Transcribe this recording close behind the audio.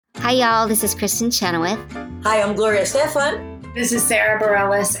Hi, y'all. This is Kristen Chenoweth. Hi, I'm Gloria Estefan. This is Sarah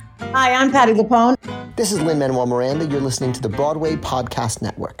Bareilles. Hi, I'm Patti LuPone. This is Lin-Manuel Miranda. You're listening to the Broadway Podcast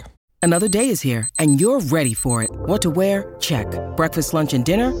Network. Another day is here, and you're ready for it. What to wear? Check. Breakfast, lunch, and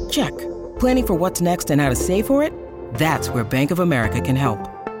dinner? Check. Planning for what's next and how to save for it? That's where Bank of America can help.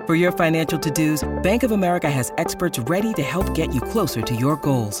 For your financial to-dos, Bank of America has experts ready to help get you closer to your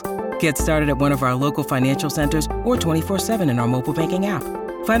goals. Get started at one of our local financial centers or 24/7 in our mobile banking app.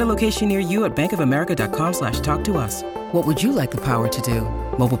 Find a location near you at bankofamerica.com/talktous. What would you like the power to do?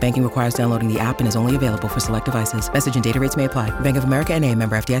 Mobile banking requires downloading the app and is only available for select devices. Message and data rates may apply. Bank of America N.A.,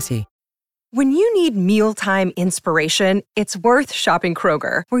 member FDIC. When you need mealtime inspiration, it's worth shopping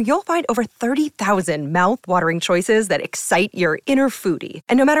Kroger, where you'll find over 30,000 mouth-watering choices that excite your inner foodie.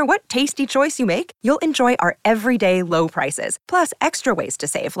 And no matter what tasty choice you make, you'll enjoy our everyday low prices, plus extra ways to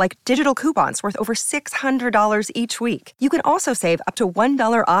save, like digital coupons worth over $600 each week. You can also save up to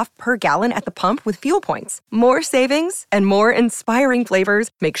 $1 off per gallon at the pump with fuel points. More savings and more inspiring flavors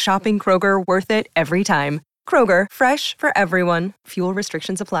make shopping Kroger worth it every time. Kroger, fresh for everyone. Fuel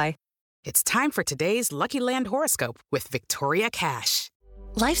restrictions apply. It's time for today's Lucky Land horoscope with Victoria Cash.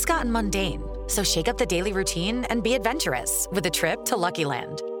 Life's gotten mundane, so shake up the daily routine and be adventurous with a trip to Lucky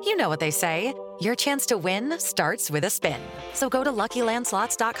Land. You know what they say, your chance to win starts with a spin. So go to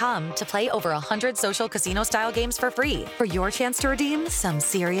LuckyLandSlots.com to play over 100 social casino-style games for free for your chance to redeem some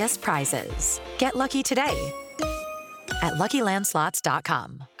serious prizes. Get lucky today at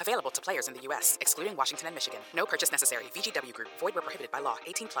LuckyLandSlots.com. Available to players in the U.S., excluding Washington and Michigan. No purchase necessary. VGW Group. Void where prohibited by law.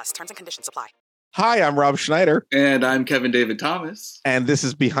 18+. Terms and conditions apply. Hi, I'm Rob Schneider. And I'm Kevin David Thomas. And this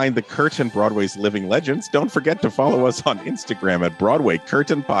is Behind the Curtain, Broadway's Living Legends. Don't forget to follow us on Instagram at Broadway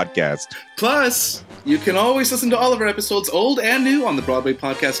Curtain Podcast. Plus, you can always listen to all of our episodes, old and new, on the Broadway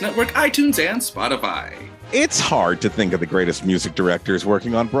Podcast Network, iTunes, and Spotify. It's hard to think of the greatest music directors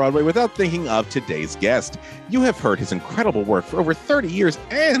working on Broadway without thinking of today's guest. You have heard his incredible work for over 30 years,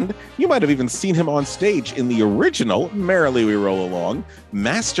 and you might have even seen him on stage in the original Merrily We Roll Along,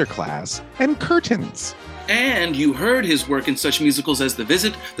 Masterclass, and Curtains. And you heard his work in such musicals as The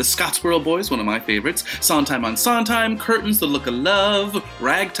Visit, The Scottsboro Boys, one of my favorites, Sondheim on Sondheim, Curtains, The Look of Love,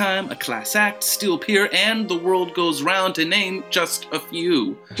 Ragtime, A Class Act, Steel Pier, and The World Goes Round, to name just a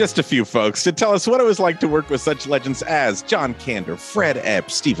few. Just a few, folks, to tell us what it was like to work with such legends as John Kander, Fred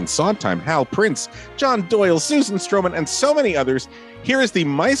Epps, Stephen Sondheim, Hal Prince, John Doyle, Susan Stroman, and so many others. Here is the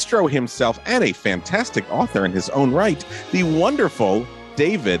maestro himself and a fantastic author in his own right, the wonderful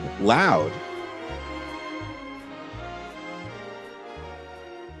David Loud.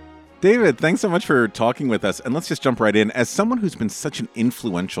 David, thanks so much for talking with us. And let's just jump right in. As someone who's been such an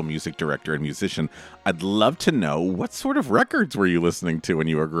influential music director and musician, I'd love to know, what sort of records were you listening to when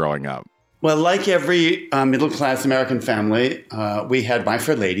you were growing up? Well, like every middle-class American family, we had My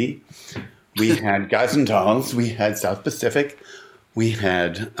Fair Lady, we had Guys and Dolls, we had South Pacific, we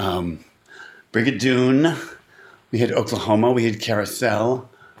had Brigadoon, we had Oklahoma, we had Carousel.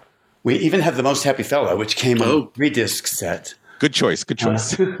 We even had The Most Happy Fellow, which came on a 3-disc set. Good choice. Good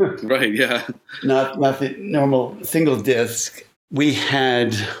choice. Right, yeah. Not the normal single disc. We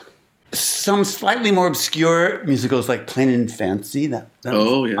had some slightly more obscure musicals like Plain and Fancy. That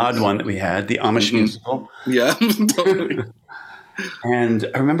was an odd one that we had. The Amish musical. Yeah, totally. And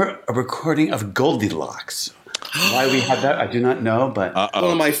I remember a recording of Goldilocks. Why we had that, I do not know, but...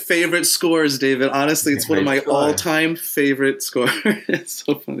 One of my favorite scores, David. Honestly, it's one of my all-time favorite scores. It's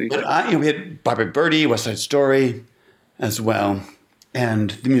so funny. But we had Barbara Birdie, West Side Story as well,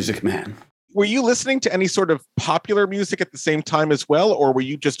 and The Music Man. Were you listening to any sort of popular music at the same time as well, or were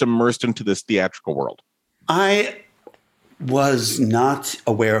you just immersed into this theatrical world? I was not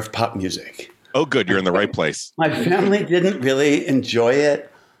aware of pop music. Oh, good. You're in the right place. My family didn't really enjoy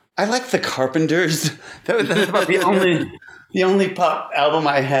it. I liked the Carpenters. That's about the only pop album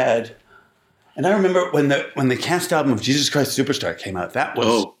I had. And I remember when the cast album of Jesus Christ Superstar came out, that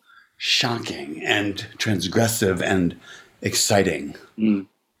was shocking and transgressive and exciting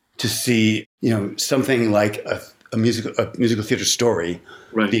to see, something like a musical theater story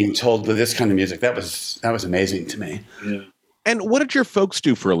being told with this kind of music. That was amazing to me. Yeah. And what did your folks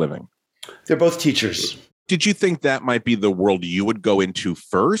do for a living? They're both teachers. Did you think that might be the world you would go into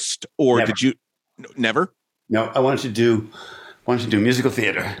first, or Never. did you never? No, I wanted to do musical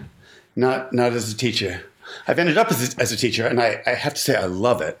theater, not as a teacher. I've ended up as a teacher, and I have to say I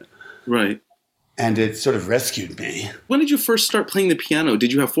love it. Right. And it sort of rescued me. When did you first start playing the piano?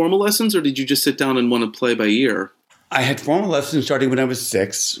 Did you have formal lessons, or did you just sit down and want to play by ear? I had formal lessons starting when I was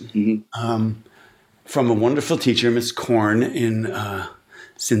 6 from a wonderful teacher, Miss Korn in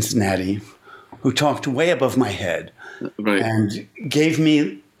Cincinnati, who talked way above my head and gave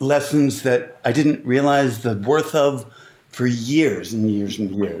me lessons that I didn't realize the worth of for years and years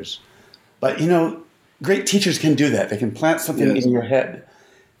and years. But, great teachers can do that. They can plant something in your head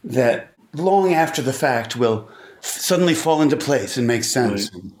that long after the fact will suddenly fall into place and make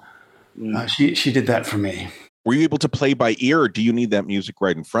sense. Right. She did that for me. Were you able to play by ear, or do you need that music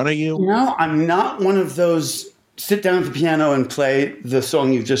right in front of you? No, I'm not one of those sit down at the piano and play the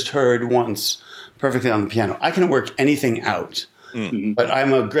song you just heard once perfectly on the piano. I can work anything out. Mm-hmm. But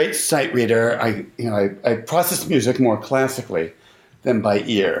I'm a great sight reader. I process music more classically than by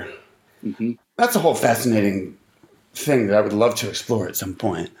ear. Mm-hmm. That's a whole fascinating thing that I would love to explore at some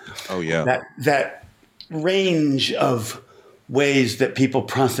point. Oh, yeah. That range of ways that people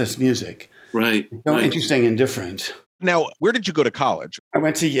process music. Right. So interesting and different. Now, where did you go to college? I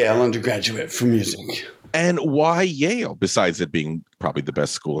went to Yale undergraduate for music. And why Yale, besides it being probably the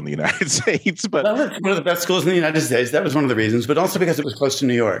best school in the United States? But well, it's one of the best schools in the United States. That was one of the reasons, but also because it was close to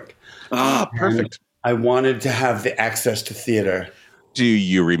New York. Ah, perfect. And I wanted to have the access to theater. Do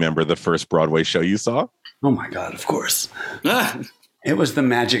you remember the first Broadway show you saw? Oh, my God, of course. It was The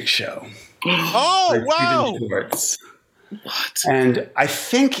Magic Show. Oh, wow. Stephen Schwartz. What? And I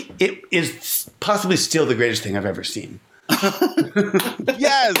think it is possibly still the greatest thing I've ever seen.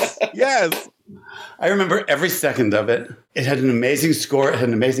 Yes. I remember every second of it. It had an amazing score. It had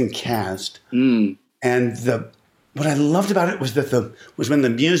an amazing cast. And what I loved about it was was when the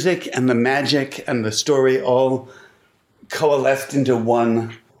music and the magic and the story all coalesced into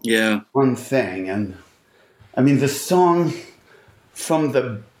one thing. And I mean, the song from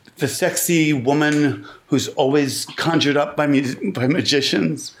the sexy woman who's always conjured up by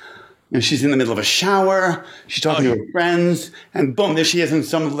magicians. She's in the middle of a shower. She's talking to her friends, and boom, there she is in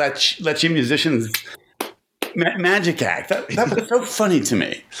some lechy musician's magic act. That was so funny to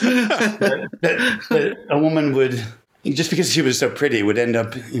me. that a woman would, just because she was so pretty, would end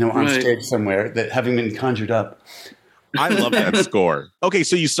up, on stage somewhere, that having been conjured up. I love that score. Okay,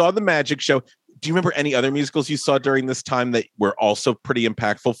 so you saw the Magic Show. Do you remember any other musicals you saw during this time that were also pretty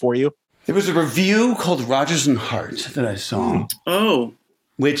impactful for you? There was a review called Rodgers and Hart that I saw. Oh.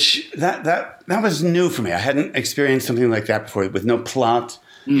 Which that was new for me. I hadn't experienced something like that before, with no plot.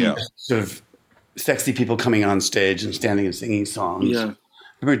 Yeah. Sort of sexy people coming on stage and standing and singing songs. Yeah. I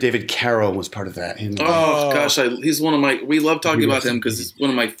remember David Carroll was part of that. Gosh, he's one of my. We love talking about him because he's one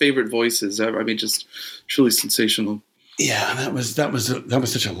of my favorite voices ever. I mean, just truly sensational. Yeah, that was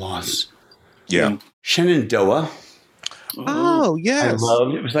such a loss. Yeah. Shenandoah. Oh, yes. I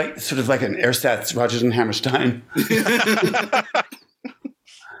loved it. It was sort of like an ersatz Rodgers and Hammerstein.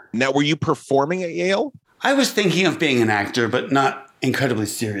 Now, were you performing at Yale? I was thinking of being an actor, but not incredibly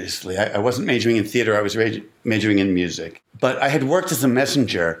seriously. I wasn't majoring in theater. I was majoring in music. But I had worked as a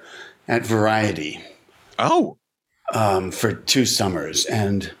messenger at Variety. Oh. For 2 summers.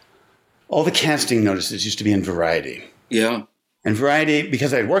 And all the casting notices used to be in Variety. Yeah. And Variety,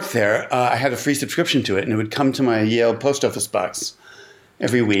 because I had worked there, I had a free subscription to it. And it would come to my Yale post office box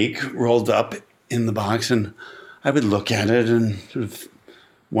every week, rolled up in the box. And I would look at it and sort of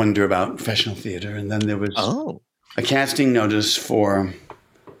wonder about professional theater. And then there was a casting notice for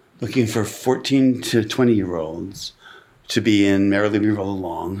looking for 14 to 20-year-olds to be in Merrily We Roll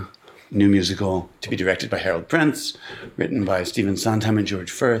Along, new musical to be directed by Harold Prince, written by Stephen Sondheim and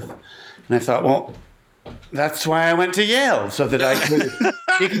George Firth. And I thought, well, that's why I went to Yale, so that I could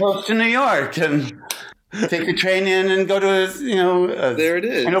be close to New York and take the train in and go to, there it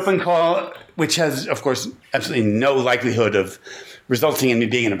is, an open call, which has, of course, absolutely no likelihood of resulting in me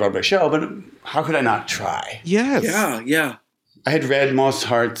being in a Broadway show, but how could I not try? Yes. Yeah. I had read Moss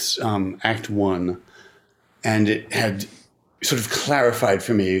Hart's Act 1, and it had sort of clarified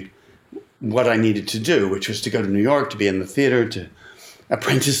for me what I needed to do, which was to go to New York, to be in the theater, to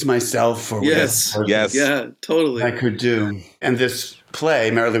apprentice myself for whatever yeah, totally I could do. And this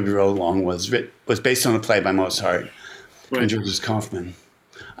play, Merrily We Roll Along, was based on a play by Moss Hart and Georges Kaufman.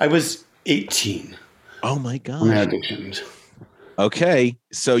 I was 18. Oh my God! When I auditioned. Okay,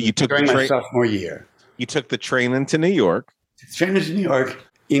 so you took during my sophomore year. You took the train into New York. Train into New York.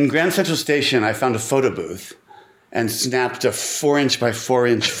 In Grand Central Station, I found a photo booth and snapped a 4-inch by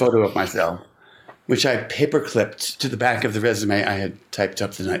 4-inch photo of myself, which I paper-clipped to the back of the resume I had typed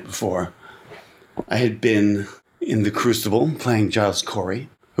up the night before. I had been in The Crucible playing Giles Corey,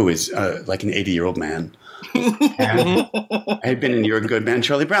 who is like an 80-year-old man. And I had been in You're a Good Man,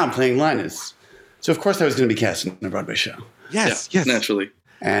 Charlie Brown, playing Linus. So, of course, I was going to be cast in a Broadway show. Yes, naturally.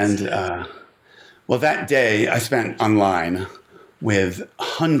 And, that day I spent online with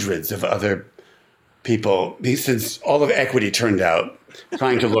hundreds of other people, since all of Equity turned out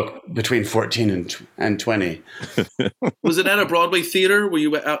trying to look between 14 and 20. Was it at a Broadway theater? Were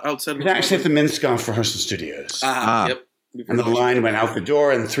you outside? It was actually at the Minskoff Rehearsal Studios. Yep. And the line went out the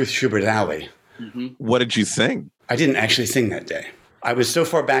door and through Schubert Alley. Mm-hmm. What did you sing? I didn't actually sing that day. I was so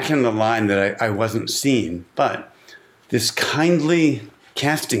far back in the line that I wasn't seen, but this kindly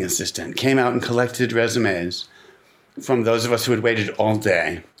casting assistant came out and collected resumes from those of us who had waited all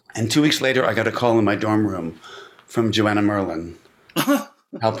day. And 2 weeks later, I got a call in my dorm room from Joanna Merlin,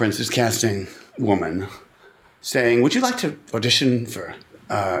 Hal Prince's casting woman, saying, would you like to audition for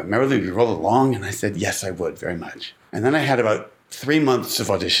Merrily We Roll Along? And I said, yes, I would very much. And then I had about 3 months of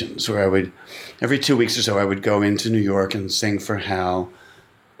auditions where I would, every 2 weeks or so, I would go into New York and sing for Hal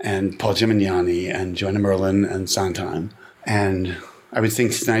and Paul Gimignani and Joanna Merlin and Sondheim. And I would sing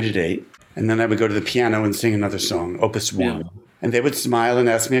Tonight at 8. And then I would go to the piano and sing another song, Opus 1. Yeah. And they would smile and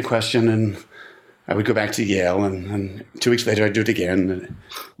ask me a question, and I would go back to Yale. And 2 weeks later, I'd do it again. And it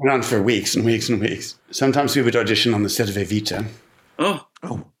went on for weeks and weeks and weeks. Sometimes we would audition on the set of Evita. Oh.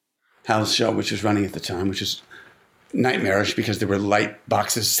 Hal's show, which was running at the time, which is nightmarish because there were light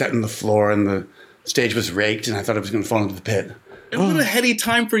boxes set in the floor and the stage was raked, and I thought I was going to fall into the pit. What a heady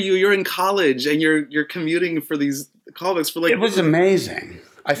time for you. You're in college and you're commuting for these callbacks for like... It was amazing.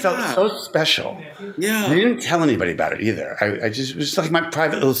 I felt so special. Yeah. I didn't tell anybody about it either. I just, it was like my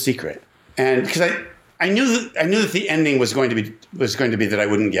private little secret. And because I knew that the ending was going to be that I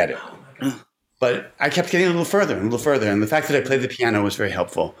wouldn't get it. But I kept getting a little further and a little further. And the fact that I played the piano was very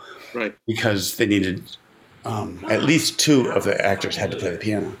helpful. Right. Because they needed at least 2 of the actors had to play the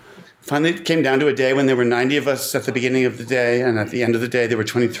piano. Finally, it came down to a day when there were 90 of us at the beginning of the day, and at the end of the day, there were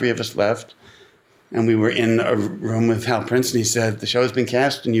 23 of us left. And we were in a room with Hal Prince, and he said, the show has been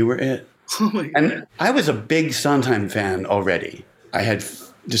cast, and you were it. Oh my God. And I was a big Sondheim fan already. I had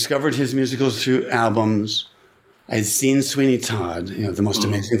discovered his musicals through albums. I had seen Sweeney Todd, the most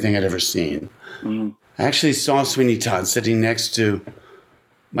amazing thing I'd ever seen. I actually saw Sweeney Todd sitting next to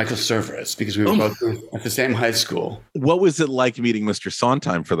Michael Cerveris because we were both at the same high school. What was it like meeting Mr.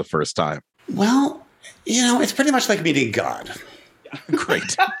 Sondheim for the first time? Well, it's pretty much like meeting God.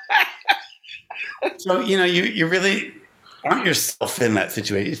 Great. So, you really aren't yourself in that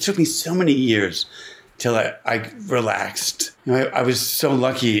situation. It took me so many years till I relaxed. I was so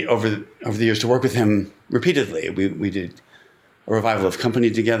lucky over the years to work with him repeatedly. We did a revival of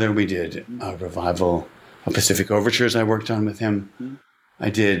Company together. We did a revival of Pacific Overtures I worked on with him. I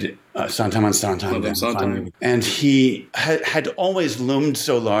did Sondheim on Sondheim. And he had always loomed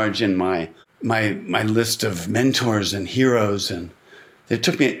so large in my list of mentors and heroes. And it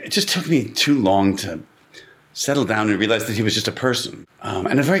just took me too long to settle down and realize that he was just a person.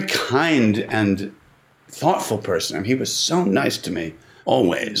 And a very kind and thoughtful person. I mean, he was so nice to me,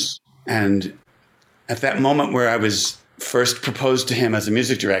 always. And at that moment where I was first proposed to him as a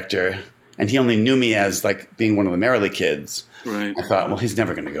music director, and he only knew me as like being one of the Merrily kids, right. I thought, well, he's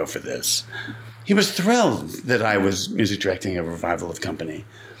never going to go for this. He was thrilled that I was music directing a revival of Company.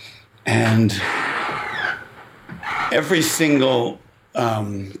 And every single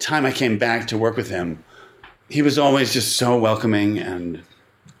time I came back to work with him, he was always just so welcoming, and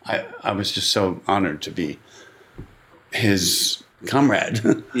I was just so honored to be his comrade.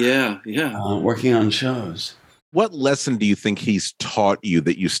 Yeah. Working on shows. What lesson do you think he's taught you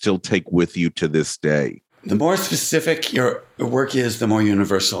that you still take with you to this day? The more specific your work is, the more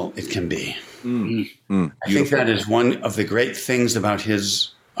universal it can be. I think that is one of the great things about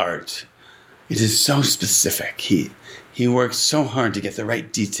his art. It is so specific. He works so hard to get the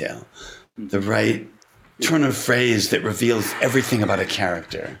right detail, the right turn of phrase that reveals everything about a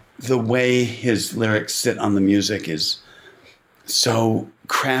character. The way his lyrics sit on the music is so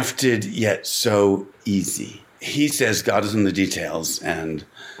crafted yet so easy. He says God is in the details, and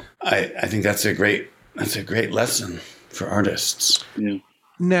I think that's a great lesson for artists. Yeah.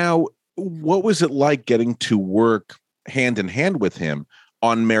 Now, what was it like getting to work hand in hand with him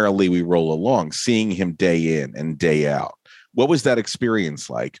on Merrily We Roll Along, seeing him day in and day out? What was that experience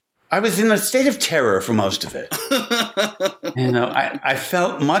like? I was in a state of terror for most of it. I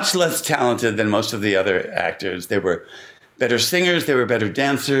felt much less talented than most of the other actors. They were better singers. They were better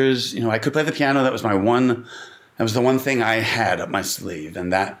dancers. I could play the piano. That was the one thing I had up my sleeve,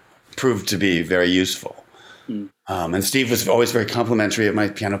 and that proved to be very useful. And Steve was always very complimentary of my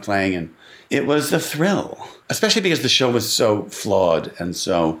piano playing, and it was a thrill, especially because the show was so flawed and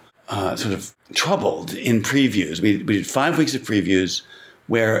so sort of troubled in previews. We did 5 weeks of previews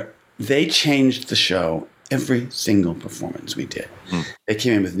where they changed the show every single performance we did. They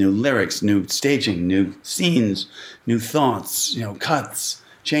came in with new lyrics, new staging, new scenes, new thoughts, cuts,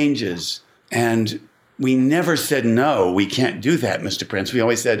 changes. And we never said, no, we can't do that, Mr. Prince. We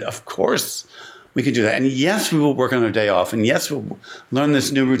always said, of course we can do that. And yes, we will work on our day off. And yes, we'll learn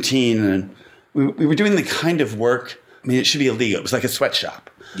this new routine. And we were doing the kind of work, I mean, it should be illegal. It was like a sweatshop.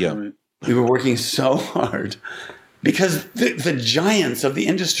 Yeah. We were working so hard because the giants of the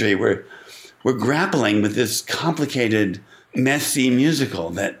industry were grappling with this complicated, messy musical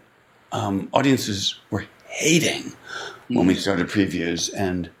that audiences were hating when we started previews.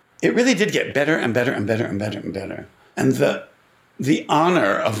 And it really did get better and better and better and better and better. And the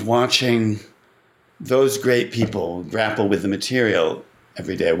honor of watching those great people grapple with the material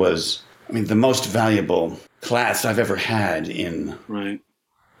every day was, I mean, the most valuable class I've ever had in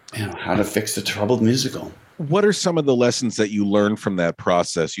how to fix a troubled musical. What are some of the lessons that you learned from that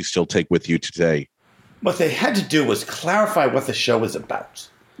process you still take with you today? What they had to do was clarify what the show was about.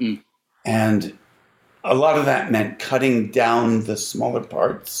 And a lot of that meant cutting down the smaller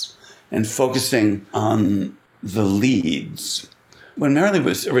parts and focusing on the leads. When Merrily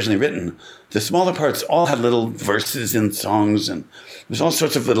was originally written, the smaller parts all had little verses in songs, and there's all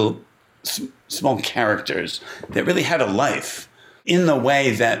sorts of little small characters that really had a life in the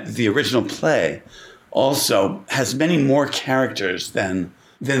way that the original play also has many more characters than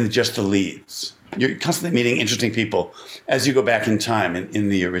just the leads. You're constantly meeting interesting people as you go back in time in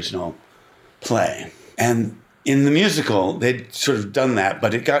the original play. And in the musical, they'd sort of done that,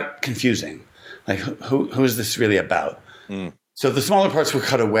 but it got confusing. Like, who is this really about? So the smaller parts were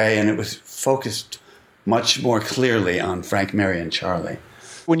cut away, and it was focused much more clearly on Frank, Mary, and Charlie.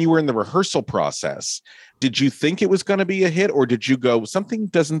 When you were in the rehearsal process, did you think it was going to be a hit, or did you go, something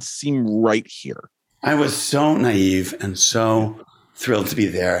doesn't seem right here? I was so naive and so thrilled to be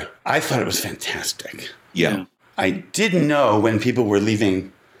there. I thought it was fantastic. Yeah. I didn't know when people were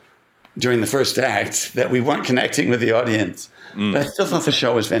leaving during the first act that we weren't connecting with the audience. But I still thought the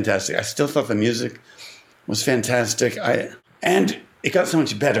show was fantastic. I still thought the music was fantastic. And it got so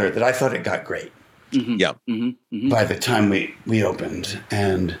much better that I thought it got great. Yeah. By the time we opened.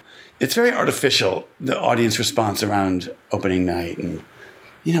 And it's very artificial, the audience response around opening night. And,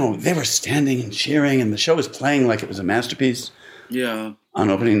 they were standing and cheering, and the show was playing like it was a masterpiece on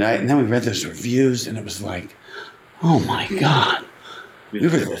opening night. And then we read those reviews, and it was like, oh, my God. We were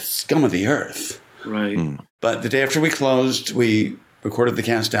the scum of the earth. Right. But the day after we closed, we recorded the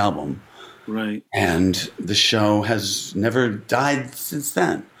cast album. Right. And the show has never died since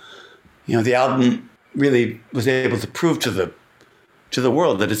then. The album really was able to prove to the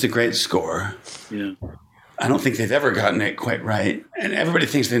world that it's a great score. Yeah. I don't think they've ever gotten it quite right. And everybody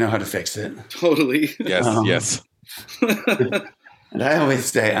thinks they know how to fix it. Totally. Yes. And I always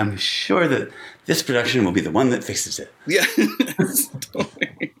say, I'm sure that this production will be the one that fixes it. Yeah.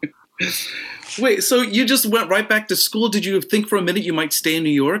 Totally. Wait, so you just went right back to school? Did you think for a minute you might stay in New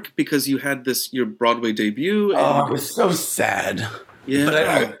York because you had your Broadway debut? I was so sad. Yeah.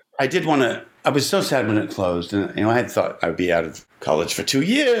 But I did want to, I was so sad when it closed. And, I had thought I would be out of college for 2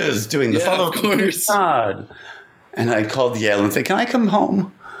 years doing the follow-up. Of course. And I called Yale and said, can I come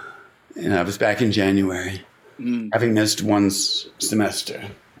home? And I was back in January, having missed one semester.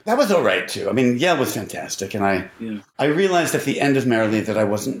 That was all right, too. I mean, Yale was fantastic. And I realized at the end of Merrily that I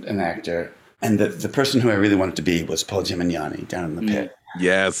wasn't an actor, and that the person who I really wanted to be was Paul Gimignani down in the pit.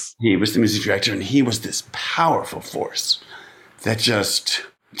 Yes. He was the music director, and he was this powerful force that just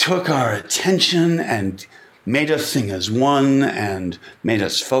took our attention and made us sing as one and made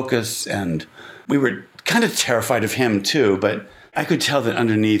us focus. And we were kind of terrified of him, too. But I could tell that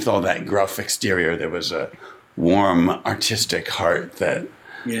underneath all that gruff exterior, there was a warm, artistic heart that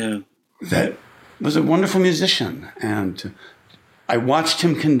was a wonderful musician. And I watched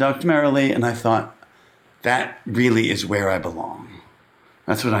him conduct Merrily, and I thought, that really is where I belong.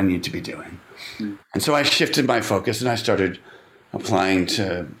 That's what I need to be doing. And so I shifted my focus, and I started applying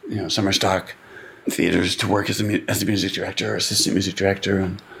to summer stock theaters to work as a music director or assistant music director,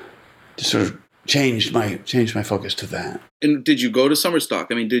 and just sort of changed my focus to that. And did you go to summer stock?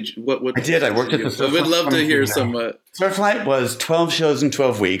 I mean, did you, what I did. I worked at the Surf We'd love to hear some. Surflight was 12 shows in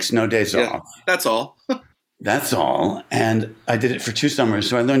 12 weeks, no days off. That's all. That's all. And I did it for 2 summers.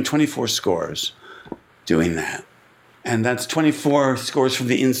 So I learned 24 scores doing that. And that's 24 scores from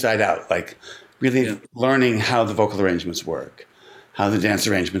the inside out, like really learning how the vocal arrangements work, how the dance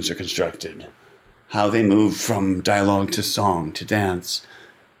arrangements are constructed, how they move from dialogue to song to dance.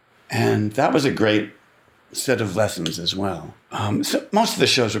 And that was a great set of lessons as well. So most of the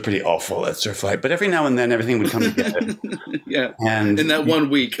shows were pretty awful at Surflight, but every now and then everything would come together. And in that 1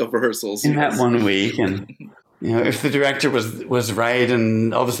 week of rehearsals. That 1 week. And, if the director was right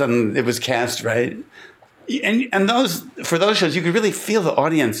and all of a sudden it was cast right. And for those shows, you could really feel the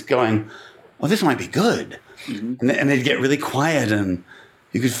audience going, well, this might be good. Mm-hmm. And they'd get really quiet, and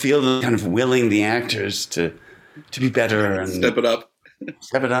you could feel them kind of willing the actors to be better and step it up.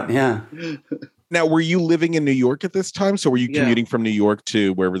 Step it up, yeah. Now, were you living in New York at this time? So were you commuting from New York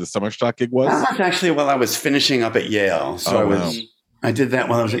to wherever the summer stock gig was? That was actually while I was finishing up at Yale. So I did that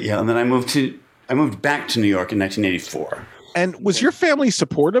while I was at Yale, and then I moved back to New York in 1984. And was your family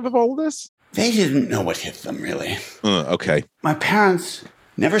supportive of all of this? They didn't know what hit them, really. Okay. My parents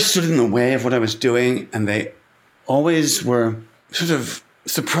never stood in the way of what I was doing, and they always were sort of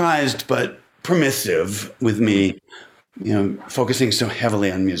surprised but permissive with me, focusing so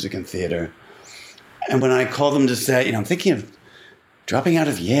heavily on music and theater. And when I called them to say, I'm thinking of dropping out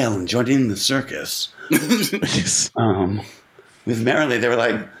of Yale and joining the circus with Merrily, they were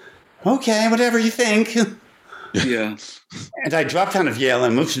like, okay, whatever you think. Yeah. And I dropped out of Yale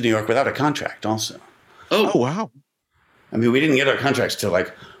and moved to New York without a contract also. Oh, wow. I mean, we didn't get our contracts till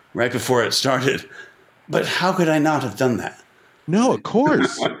right before it started. But how could I not have done that? No, of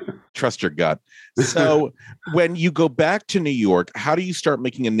course. Trust your gut. So when you go back to New York, how do you start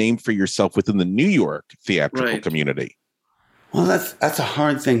making a name for yourself within the New York theatrical community? Well, that's a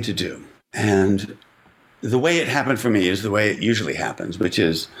hard thing to do. And the way it happened for me is the way it usually happens, which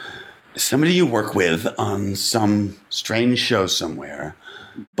is somebody you work with on some strange show somewhere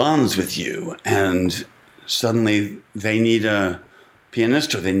bonds with you, and suddenly they need a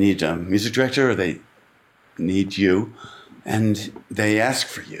pianist, or they need a music director, or they need you, and they ask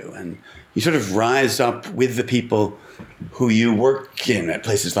for you. And you sort of rise up with the people who you work in at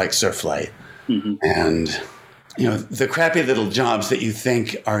places like Surflight. Mm-hmm. And, the crappy little jobs that you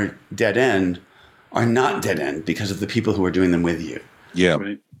think are dead end are not dead end because of the people who are doing them with you. Yeah.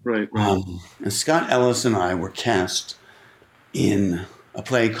 Right. And Scott Ellis and I were cast in a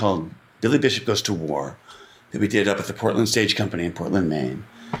play called Billy Bishop Goes to War that we did up at the Portland Stage Company in Portland, Maine.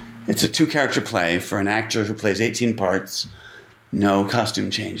 It's a 2-character play for an actor who plays 18 parts, no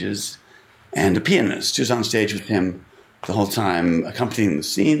costume changes, and a pianist who's on stage with him the whole time, accompanying the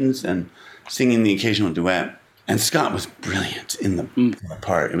scenes and singing the occasional duet. And Scott was brilliant in the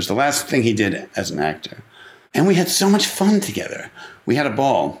part. It was the last thing he did as an actor. And we had so much fun together. We had a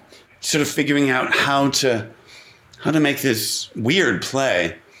ball, sort of figuring out how to make this weird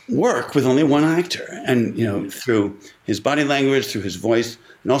play work with only one actor. And, through his body language, through his voice,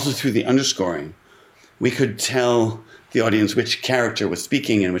 and also through the underscoring, we could tell the audience which character was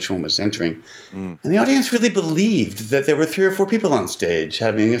speaking and which one was entering. And the audience really believed that there were 3 or 4 people on stage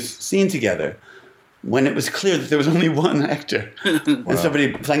having a scene together when it was clear that there was only one actor and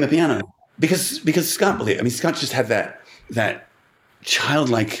somebody playing the piano. Because Scott believed. I mean, Scott just had that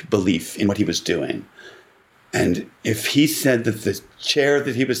childlike belief in what he was doing. And if he said that the chair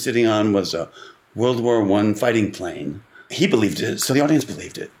that he was sitting on was a World War I fighting plane, he believed it. So the audience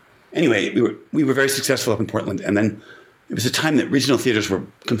believed it. Anyway, we were very successful up in Portland. And then it was a time that regional theaters were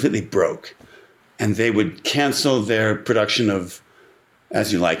completely broke. And they would cancel their production of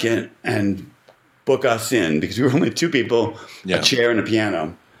As You Like It and book us in because we were only 2 people, a chair and a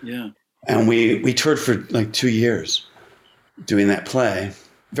piano. Yeah. And we toured for 2 years doing that play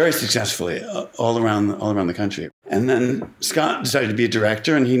very successfully all around the country. And then Scott decided to be a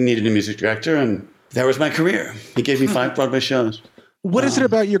director, and he needed a music director, and that was my career. He gave me 5 Broadway shows. What is it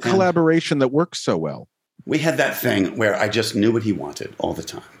about your collaboration that works so well? We had that thing where I just knew what he wanted all the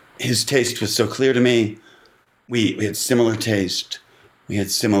time. His taste was so clear to me. We had similar taste. We had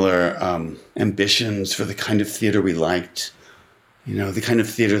similar ambitions for the kind of theater we liked. The kind of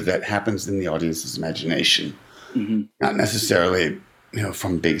theater that happens in the audience's imagination. Mm-hmm. Not necessarily,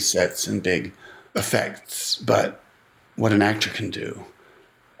 from big sets and big effects, but what an actor can do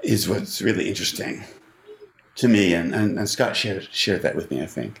is what's really interesting to me. And Scott shared that with me, I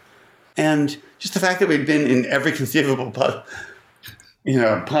think. And just the fact that we've been in every conceivable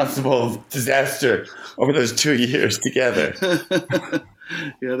possible disaster over those 2 years together.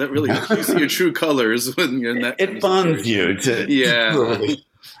 Yeah, that really helps you see your true colors when you're in that. It bonds you to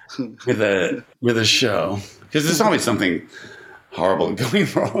with a show because there's always something horrible going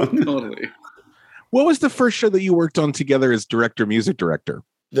wrong. Totally. What was the first show that you worked on together as music director?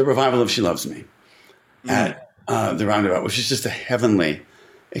 The revival of She Loves Me at the Roundabout, which is just a heavenly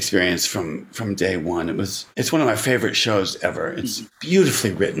experience from day one. It's one of my favorite shows ever. It's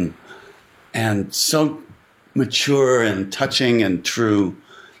beautifully written and so mature and touching and true.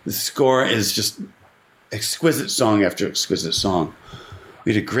 The score is just exquisite song after exquisite song.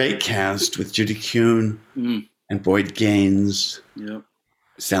 We had a great cast with Judy Kuhn and Boyd Gaines,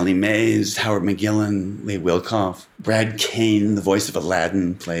 Sally Mays, Howard McGillen, Lee Wilkoff, Brad Kane, the voice of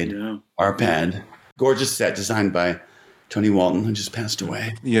Aladdin, played Arpad. Gorgeous set designed by Tony Walton, who just passed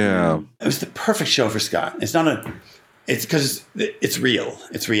away. Yeah. It was the perfect show for Scott. It's because it's real.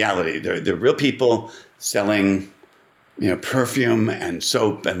 It's reality. They're real people selling, perfume and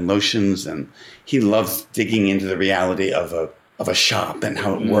soap and lotions, and he loves digging into the reality of a shop and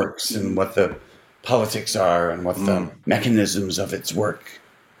how it works and what the politics are and what the mechanisms of its work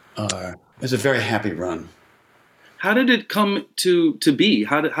are. It was a very happy run. How did it come to be?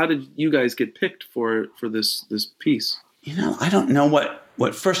 How did you guys get picked for this piece? I don't know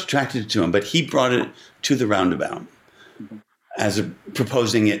what first attracted to him, but he brought it to the Roundabout as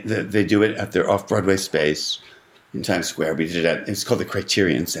proposing it. They do it at their off-Broadway space in Times Square. We did it it's called the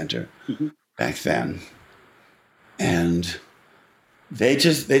Criterion Center back then. And they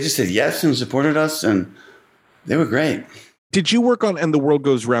just said yes and supported us, and they were great. Did you work on And the World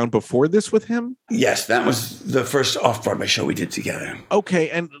Goes Round before this with him? Yes, that was the first off-Broadway show we did together. Okay,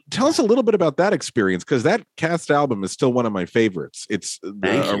 and tell us a little bit about that experience, because that cast album is still one of my favorites.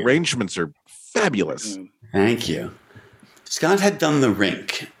 The arrangements are fabulous. Thank you. Scott had done The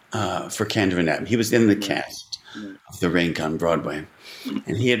Rink for Kander and Ebb. He was in the cast of The Rink on Broadway,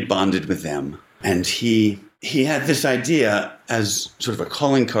 and he had bonded with them. And he had this idea as sort of a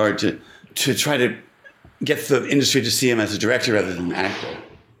calling card to try to get the industry to see him as a director rather than an actor.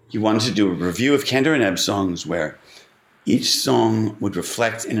 He wanted to do a review of Kander and Ebb songs where each song would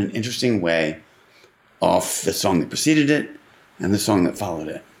reflect in an interesting way off the song that preceded it and the song that followed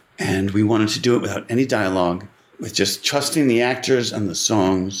it. And we wanted to do it without any dialogue, with just trusting the actors and the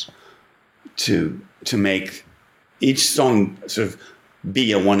songs to make each song sort of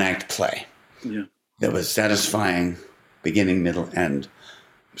be a one-act play that was satisfying beginning, middle, end.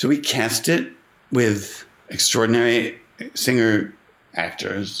 So we cast it with extraordinary singer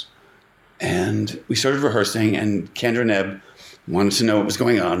actors, and we started rehearsing, and Kander and Ebb wanted to know what was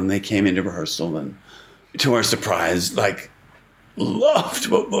going on, and they came into rehearsal, and to our surprise, loved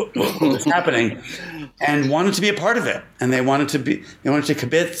what was happening and wanted to be a part of it. And they wanted to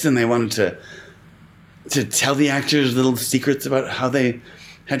kibitz, and they wanted to tell the actors little secrets about how they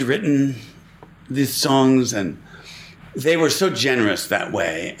had written these songs, and they were so generous that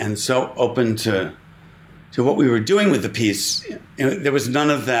way and so open to what we were doing with the piece. There was none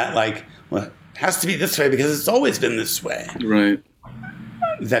of that it has to be this way because it's always been this way. Right.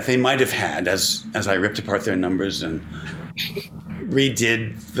 That they might have had as I ripped apart their numbers and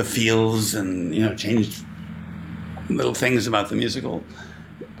redid the feels and, changed little things about the musical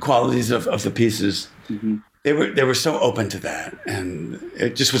qualities of the pieces. Mm-hmm. They were so open to that, and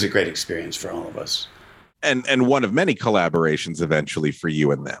it just was a great experience for all of us. And one of many collaborations eventually for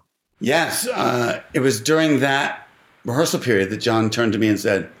you and them. Yes. It was during that rehearsal period that John turned to me and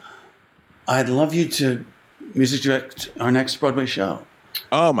said, I'd love you to music direct our next Broadway show.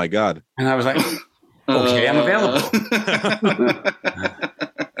 Oh, my God. And I was like, okay, I'm available.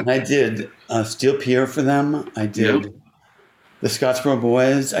 And I did Steel Pier for them. I did the Scottsboro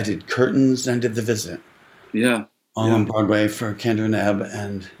Boys. I did Curtains, and I did The Visit. Yeah. All on Broadway for Kander and Ebb.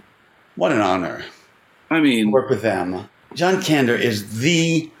 And what an honor. I mean, work with them. John Kander is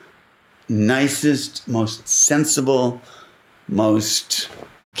the nicest, most sensible, most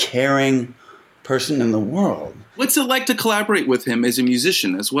caring person in the world. What's it like to collaborate with him as a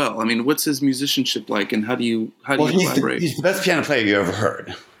musician as well? I mean, what's his musicianship like, and how do you collaborate? He's the best piano player you ever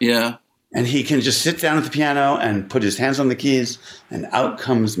heard. Yeah. And he can just sit down at the piano and put his hands on the keys, and out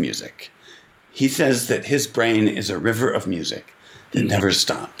comes music. He says that his brain is a river of music that never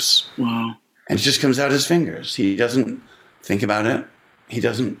stops. Wow. And it just comes out his fingers. He doesn't think about it. He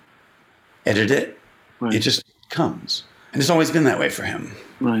doesn't edit it. Right. It just comes. And it's always been that way for him.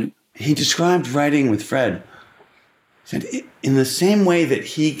 Right. He described writing with Fred. He said, in the same way that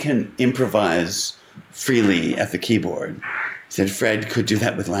he can improvise freely at the keyboard, he said Fred could do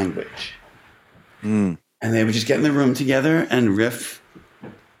that with language. And they would just get in the room together and riff,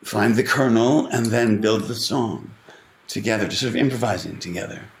 find the kernel, and then build the song together, just sort of improvising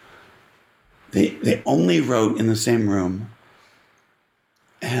together. They only wrote in the same room,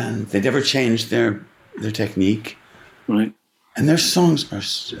 and they never changed their technique. Right. And their songs are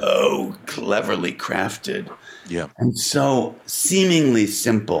so cleverly crafted. Yeah. And so seemingly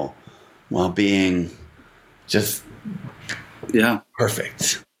simple while being just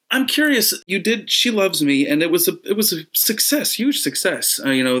perfect. I'm curious. You did "She Loves Me," and it was a success, huge success.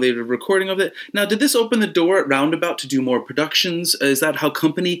 They did a recording of it. Now, did this open the door at Roundabout to do more productions? Is that how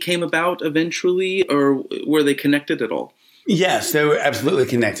Company came about eventually, or were they connected at all? Yes, they were absolutely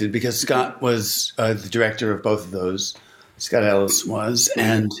connected because Scott was the director of both of those. Scott Ellis was,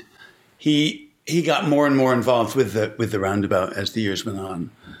 and he got more and more involved with the Roundabout as the years went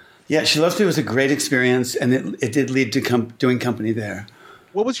on. Yeah, She Loves Me was a great experience, and it did lead to doing company there.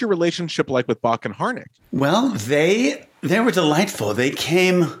 What was your relationship like with Bach and Harnick? Well, they were delightful. They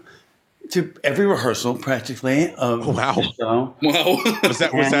came to every rehearsal practically of the show. Wow. Was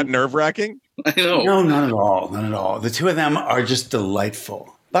that nerve-wracking? I know. No, not at all. Not at all. The two of them are just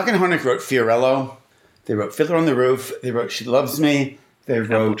delightful. Bach and Harnick wrote Fiorello. They wrote Fiddler on the Roof. They wrote She Loves Me. They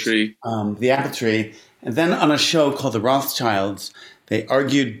wrote The Apple Tree. And then on a show called The Rothschilds, they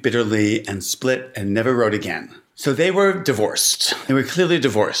argued bitterly and split and never wrote again. So they were divorced. They were clearly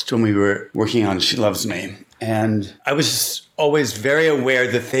divorced when we were working on She Loves Me. And I was always very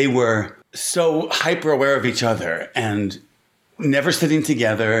aware that they were so hyper aware of each other and never sitting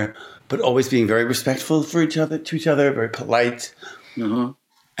together, but always being very respectful to each other, very polite. Uh-huh.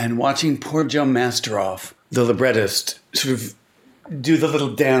 And watching poor Joe Masteroff, the librettist, sort of do the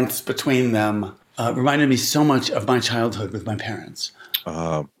little dance between them reminded me so much of my childhood with my parents.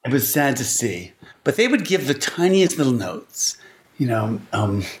 It was sad to see. But they would give the tiniest little notes.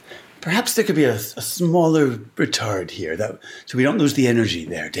 Perhaps there could be a smaller retard here, so we don't lose the energy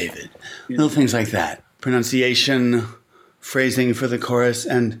there, David. Yeah. Little things like that. Pronunciation, phrasing for the chorus,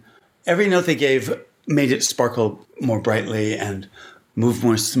 and every note they gave made it sparkle more brightly and move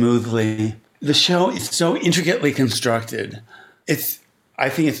more smoothly. The show is so intricately constructed. I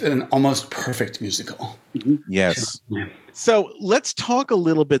think it's an almost perfect musical. Mm-hmm. Yes. Yeah. So let's talk a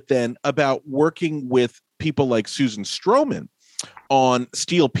little bit then about working with people like Susan Stroman on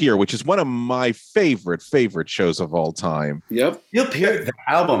Steel Pier, which is one of my favorite shows of all time. Yep. Steel Pier, the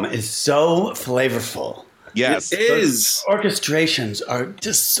album is so flavorful. Yes. It is. Those orchestrations are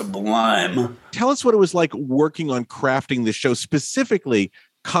just sublime. Tell us what it was like working on crafting the show, specifically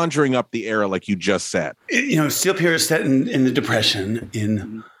conjuring up the era like you just said. Steel Pier is set in the Depression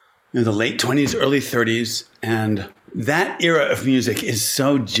in the late 20s, early 30s, and that era of music is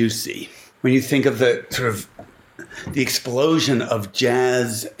so juicy. When you think of the sort of the explosion of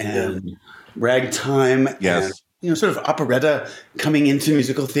jazz and ragtime and sort of operetta coming into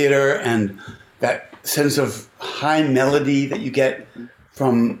musical theater, and that sense of high melody that you get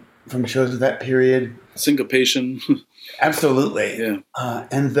from shows of that period. Syncopation. Absolutely. Yeah.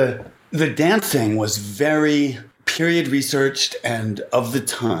 And the dancing was very period researched and of the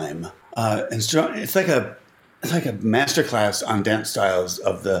time. And strong. It's like a masterclass on dance styles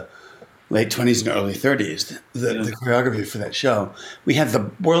of the late 20s and early 30s. The choreography for that show. We had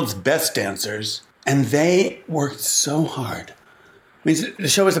the world's best dancers, and they worked so hard. I mean, the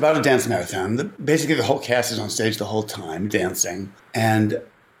show is about a dance marathon. Basically, the whole cast is on stage the whole time dancing, and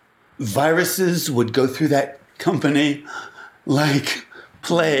viruses would go through that company like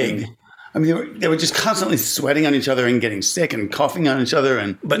plague. I mean, they were just constantly sweating on each other and getting sick and coughing on each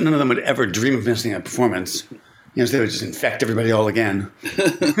other, but none of them would ever dream of missing a performance. So they would just infect everybody all again.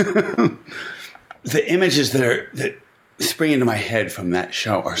 The images that spring into my head from that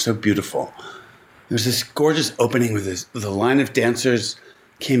show are so beautiful. There's this gorgeous opening with a line of dancers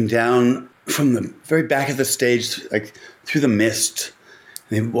came down from the very back of the stage, like through the mist.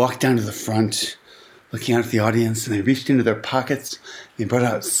 And they walked down to the front, looking out at the audience, and they reached into their pockets. They brought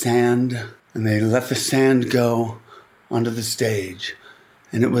out sand, and they let the sand go onto the stage.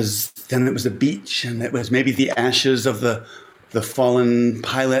 And it was a beach, and it was maybe the ashes of the fallen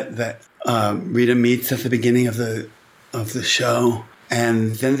pilot that Rita meets at the beginning of the show.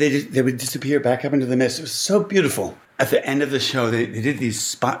 And then they would disappear back up into the mist. It was so beautiful. At the end of the show, they did these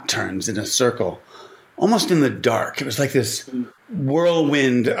spot turns in a circle, almost in the dark. It was like this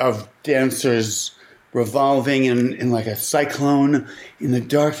whirlwind of dancers revolving in like a cyclone in the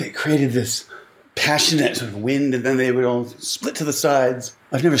dark that created this passionate sort of wind, and then they would all split to the sides.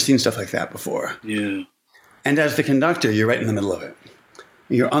 I've never seen stuff like that before. Yeah. And as the conductor, you're right in the middle of it.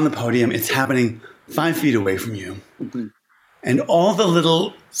 You're on the podium. It's happening 5 feet away from you. Mm-hmm. And all the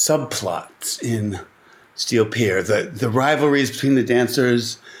little subplots in Steel Pier, the rivalries between the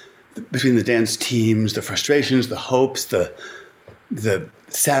dancers, between the dance teams, the frustrations, the hopes, the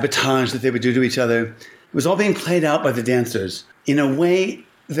sabotage that they would do to each other, it was all being played out by the dancers in a way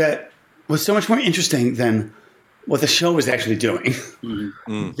that was so much more interesting than what the show was actually doing.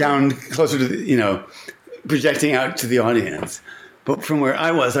 Mm-hmm. Down closer to projecting out to the audience. But from where I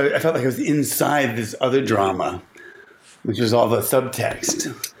was, I felt like I was inside this other drama, which was all the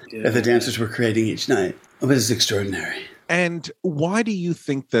subtext that the dancers were creating each night. It was extraordinary. And why do you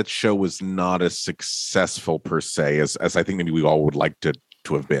think that show was not as successful per se as I think maybe we all would like to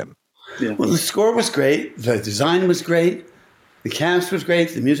have been? Yeah. Well, the score was great. The design was great. The cast was great.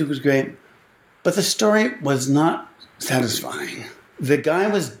 The music was great. But the story was not satisfying. The guy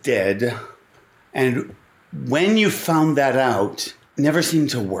was dead. And when you found that out, never seemed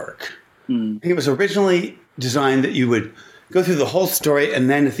to work. It was originally designed that you would go through the whole story, and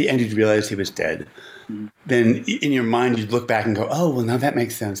then at the end you'd realize he was dead. Then in your mind you'd look back and go, oh, well, now that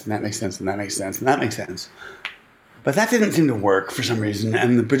makes sense, and that makes sense, and that makes sense, and that makes sense. But that didn't seem to work for some reason,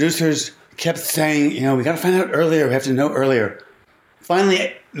 and the producers kept saying, we got to find out earlier, we have to know earlier.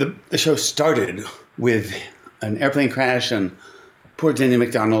 Finally, the show started with an airplane crash and poor Danny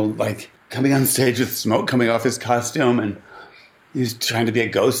McDonald, coming on stage with smoke coming off his costume, and he was trying to be a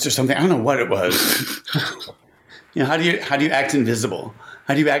ghost or something. I don't know what it was. How do you act invisible?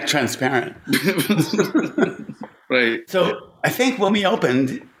 How do you act transparent? Right. So I think when we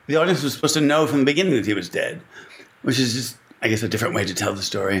opened, the audience was supposed to know from the beginning that he was dead, which is just, I guess, a different way to tell the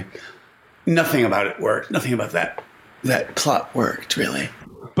story. Nothing about it worked. Nothing about that plot worked, really.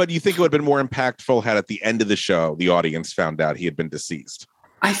 But you think it would have been more impactful had at the end of the show, the audience found out he had been deceased?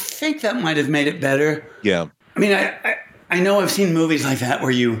 I think that might have made it better. Yeah. I mean, I know I've seen movies like that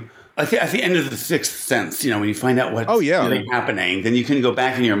where at the end of The Sixth Sense, when you find out what's really happening, then you can go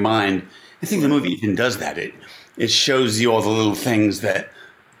back in your mind. I think the movie even does that. It shows you all the little things that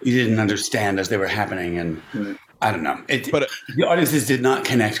you didn't understand as they were happening, and I don't know. But the audiences did not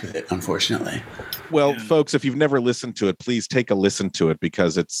connect with it, unfortunately. Well, folks, if you've never listened to it, please take a listen to it,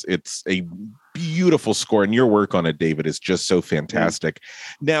 because it's a beautiful score, and your work on it, David, is just so fantastic.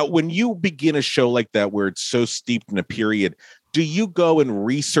 Now, when you begin a show like that where it's so steeped in a period, do you go and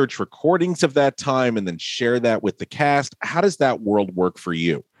research recordings of that time and then share that with the cast? How does that world work for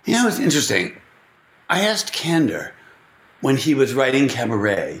you? It's interesting. I asked Kander when he was writing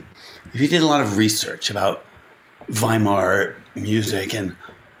Cabaret if he did a lot of research about Weimar music and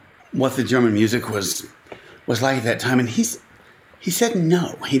what the German music was like at that time, and he said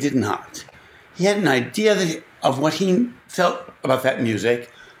no, he did not. He had an idea of what he felt about that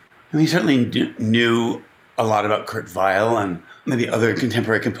music. I mean, he certainly knew a lot about Kurt Weill and maybe other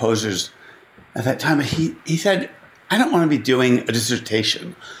contemporary composers at that time. But he said, I don't want to be doing a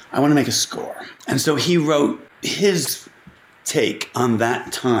dissertation. I want to make a score. And so he wrote his take on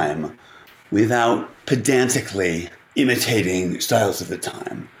that time without pedantically imitating styles of the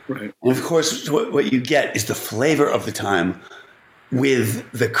time. Right. And of course, what you get is the flavor of the time with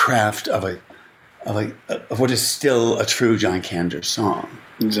the craft of what is still a true John Kander song.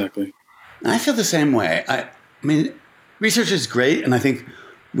 Exactly. I feel the same way. I mean, research is great, and I think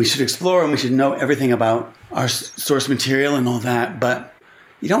we should explore and we should know everything about our source material and all that, but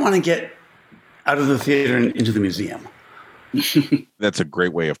you don't want to get out of the theater and into the museum. That's a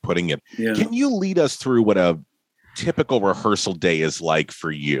great way of putting it. Yeah. Can you lead us through what a typical rehearsal day is like for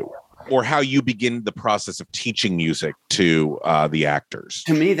you, or how you begin the process of teaching music to the actors?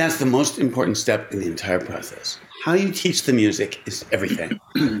 To me, that's the most important step in the entire process. How you teach the music is everything,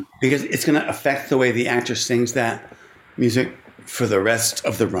 because it's going to affect the way the actor sings that music for the rest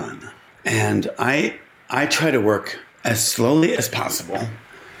of the run. And I try to work as slowly as possible,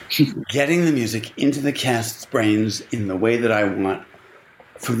 getting the music into the cast's brains in the way that I want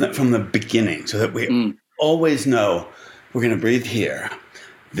from the beginning, so that we always know we're going to breathe here.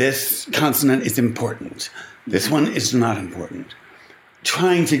 This consonant is important. This one is not important.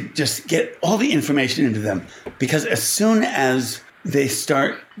 Trying to just get all the information into them, because as soon as they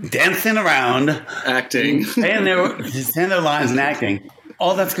start dancing around, acting, saying their lines and acting,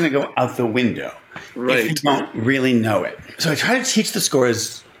 all that's going to go out the window. Right. If you don't really know it. So I try to teach the score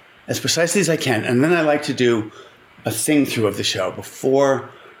as precisely as I can, and then I like to do a sing through of the show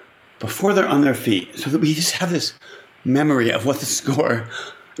before they're on their feet, so that we just have this memory of what the score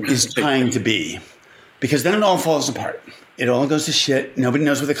is trying to be. Because then it all falls apart. It all goes to shit. Nobody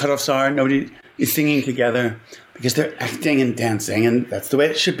knows what the cutoffs are. Nobody is singing together because they're acting and dancing, and that's the way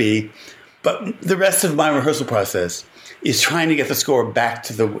it should be. But the rest of my rehearsal process is trying to get the score back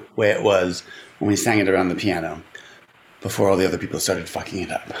to the way it was when we sang it around the piano before all the other people started fucking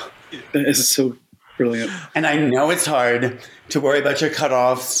it up. That is so brilliant. And I know it's hard to worry about your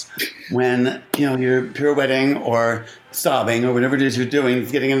cutoffs when, you're pirouetting or sobbing or whatever it is you're doing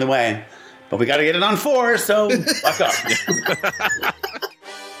is getting in the way. But we got to get it on 4, so fuck up.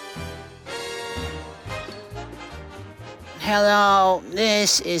 Hello,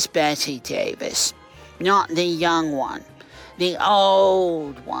 this is Betty Davis. Not the young one, the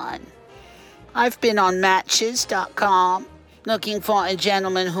old one. I've been on Matches.com looking for a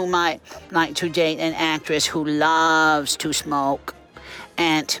gentleman who might like to date an actress who loves to smoke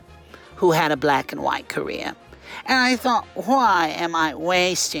and who had a black and white career. And I thought, why am I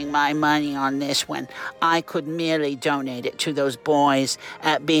wasting my money on this when I could merely donate it to those boys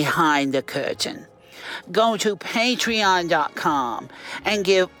at Behind the Curtain? Go to patreon.com and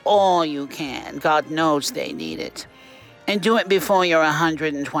give all you can. God knows they need it. And do it before you're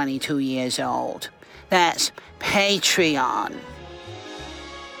 122 years old. That's Patreon.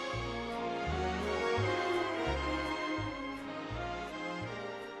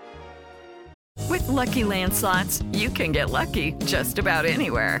 With Lucky Land Slots, you can get lucky just about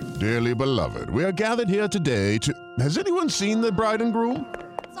anywhere. Dearly beloved, we are gathered here today to... Has anyone seen the bride and groom?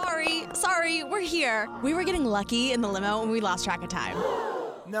 Sorry, we're here. We were getting lucky in the limo and we lost track of time.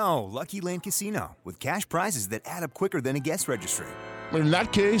 No, Lucky Land Casino, with cash prizes that add up quicker than a guest registry. In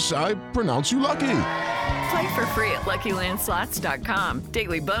that case, I pronounce you lucky. Play for free at LuckyLandSlots.com.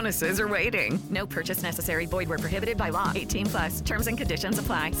 Daily bonuses are waiting. No purchase necessary. Void where prohibited by law. 18+. Terms and conditions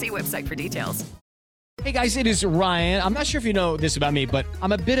apply. See website for details. Hey guys, it is Ryan. I'm not sure if you know this about me, but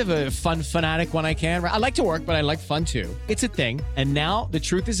I'm a bit of a fun fanatic when I can. I like to work, but I like fun too. It's a thing. And now the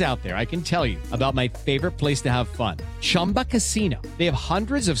truth is out there. I can tell you about my favorite place to have fun. Chumba Casino. They have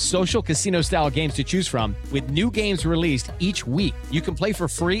hundreds of social casino style games to choose from with new games released each week. You can play for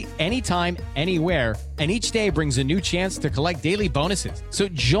free anytime, anywhere. And each day brings a new chance to collect daily bonuses. So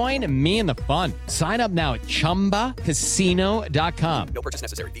join me in the fun. Sign up now at ChumbaCasino.com. No purchase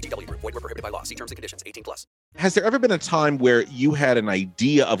necessary. VGW Group. Void where prohibited by law. See terms and conditions. 18+. Has there ever been a time where you had an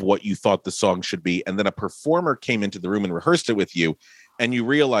idea of what you thought the song should be, and then a performer came into the room and rehearsed it with you, and you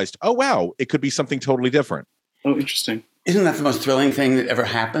realized, oh, wow, it could be something totally different? Oh, interesting. Isn't that the most thrilling thing that ever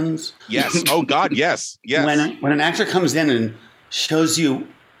happens? Yes. Oh, God, yes. Yes. When an actor comes in and shows you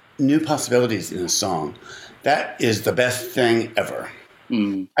new possibilities in a song, that is the best thing ever.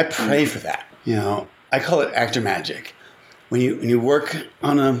 I pray for that. You know, I call it actor magic. When you work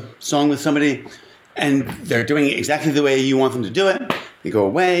on a song with somebody and they're doing it exactly the way you want them to do it, they go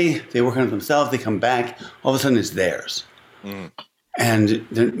away, they work on it themselves, they come back, all of a sudden it's theirs. And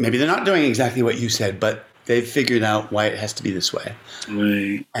maybe they're not doing exactly what you said, but they've figured out why it has to be this way.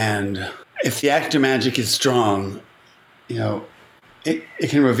 Right. And if the actor magic is strong, you know, it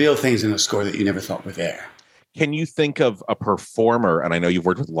can reveal things in a score that you never thought were there. Can you think of a performer, and I know you've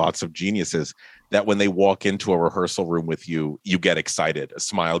worked with lots of geniuses, that when they walk into a rehearsal room with you, you get excited, a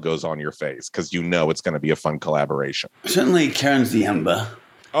smile goes on your face because you know it's going to be a fun collaboration? Certainly Karen Ziemba.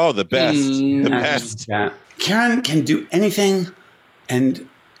 Oh, the best. The best. Yeah. Karen can do anything and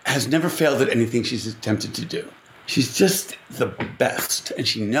has never failed at anything she's attempted to do. She's just the best, and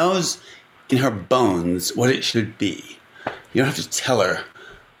she knows in her bones what it should be. You don't have to tell her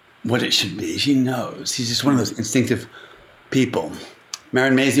what it should be. She knows. She's just one of those instinctive people.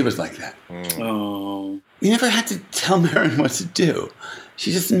 Marin Mazzie was like that. Oh. You never had to tell Marin what to do.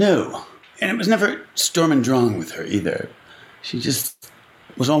 She just knew. And it was never Storm and Drang with her either. She just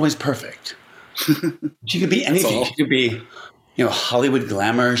was always perfect. She could be anything. She could be, you know, Hollywood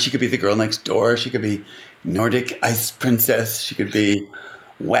glamour. She could be the girl next door. She could be Nordic ice princess. She could be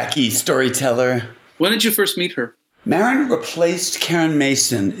wacky storyteller. When did you first meet her? Marin replaced Karen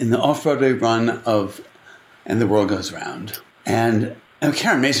Mason in the off-Broadway run of And the World Goes Round. And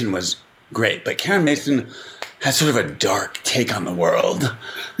Karen Mason was great, but Karen Mason has sort of a dark take on the world.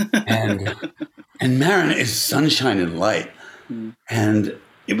 And Marin is sunshine and light. And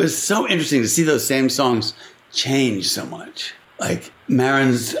it was so interesting to see those same songs change so much. Like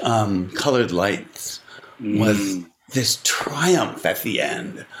Marin's Colored Lights was this triumph at the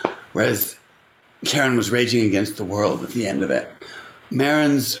end, whereas Karen was raging against the world at the end of it.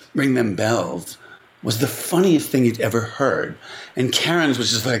 Marin's Ring Them Bells was the funniest thing you'd ever heard. And Karen's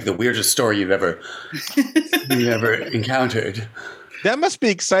was just like the weirdest story you've ever encountered. That must be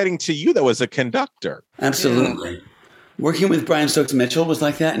exciting to you, though, as a conductor. Absolutely. Yeah. Working with Brian Stokes Mitchell was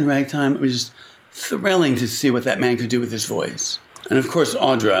like that in Ragtime. It was just thrilling to see what that man could do with his voice. And of course,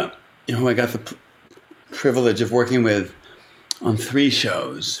 Audra, you know, who I got the privilege of working with on 3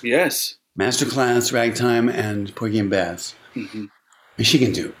 shows. Yes. Masterclass, Ragtime, and Porgy and Bess. And she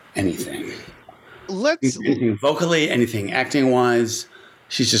can do anything. Anything vocally, anything acting-wise.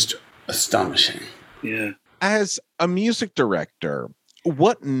 She's just astonishing. Yeah. As a music director,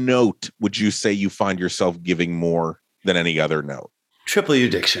 what note would you say you find yourself giving more than any other note? Triple your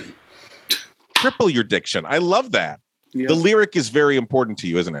diction. Triple your diction. I love that. Yeah. The lyric is very important to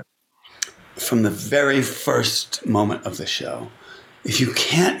you, isn't it? From the very first moment of the show. If you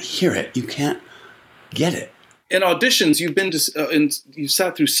can't hear it, you can't get it. In auditions, you've been to, and you've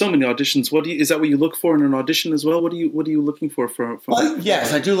sat through so many auditions. Is that what you look for in an audition as well? What are you looking for? Well,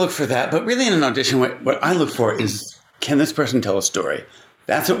 yes, I do look for that. But really, in an audition, what I look for is, can this person tell a story?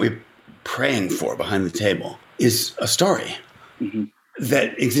 That's what we're praying for behind the table. Is a story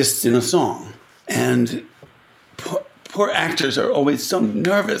that exists in a song. And poor actors are always so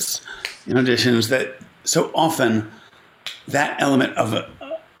nervous in auditions that so often that element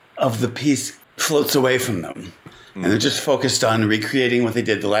of the piece floats away from them. And they're just focused on recreating what they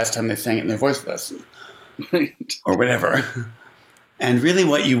did the last time they sang it in their voice lesson. Or whatever. And really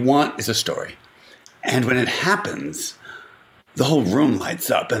what you want is a story. And when it happens, the whole room lights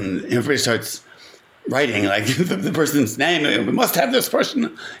up and everybody starts writing like the person's name. We must have this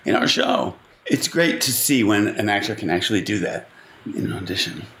person in our show. It's great to see when an actor can actually do that in an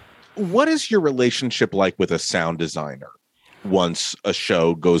audition. What is your relationship like with a sound designer once a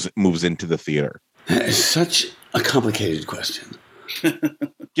show moves into the theater? It's such a complicated question.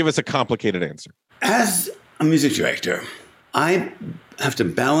 Give us a complicated answer. As a music director, I have to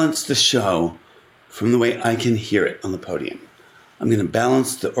balance the show from the way I can hear it on the podium. I'm going to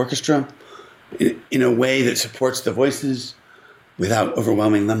balance the orchestra in a way that supports the voices without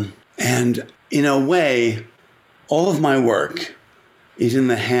overwhelming them. And in a way, all of my work is in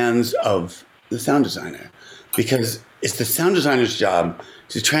the hands of the sound designer, because it's the sound designer's job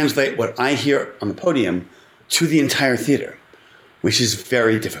to translate what I hear on the podium to the entire theater, which is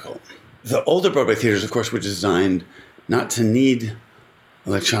very difficult. The older Broadway theaters, of course, were designed not to need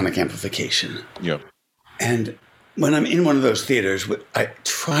electronic amplification. Yeah. And when I'm in one of those theaters, what I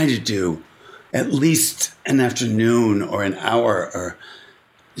try to do at least an afternoon or an hour or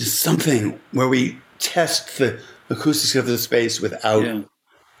just something where we test the acoustics of the space without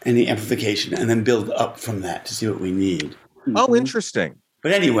any amplification and then build up from that to see what we need. Oh, interesting.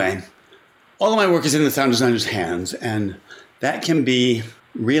 But anyway, all of my work is in the sound designer's hands, and that can be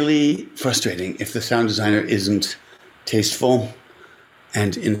really frustrating if the sound designer isn't tasteful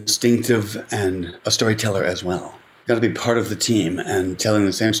and instinctive and a storyteller as well. Got to be part of the team and telling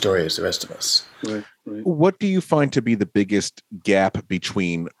the same story as the rest of us. Right. What do you find to be the biggest gap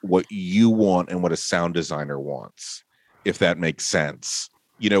between what you want and what a sound designer wants, if that makes sense?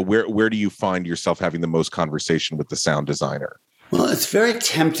 You know, where do you find yourself having the most conversation with the sound designer? Well, it's very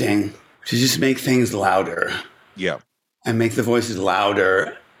tempting to just make things louder. Yeah. And make the voices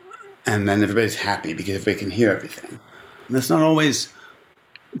louder, and then everybody's happy because everybody can hear everything. And that's not always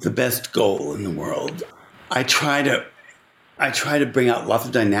the best goal in the world. I try to bring out lots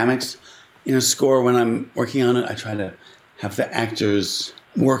of dynamics in a score when I'm working on it. I try to have the actors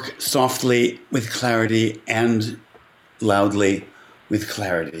work softly with clarity and loudly with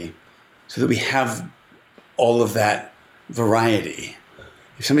clarity so that we have all of that variety.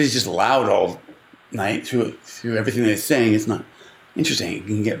 If somebody's just loud all night through everything they're saying, it's not interesting. It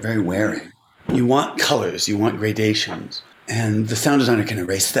can get very wearing. You want colors, you want gradations, and the sound designer can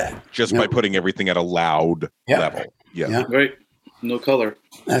erase that. Just by putting everything at a loud level. Yeah. Right. No color.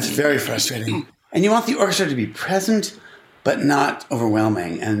 That's very frustrating. And you want the orchestra to be present, but not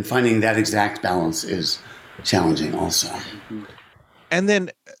overwhelming. And finding that exact balance is challenging also. And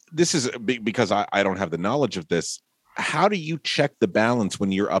then this is because I don't have the knowledge of this. How do you check the balance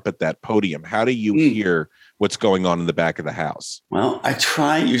when you're up at that podium? How do you hear what's going on in the back of the house? Well, I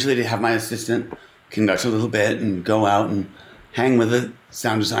try usually to have my assistant conduct a little bit and go out and hang with the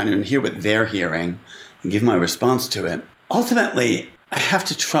sound designer and hear what they're hearing and give my response to it. Ultimately, I have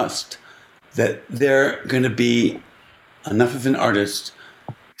to trust that they're going to be enough of an artist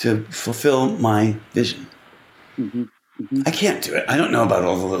to fulfill my vision. Mm-hmm. Mm-hmm. I can't do it. I don't know about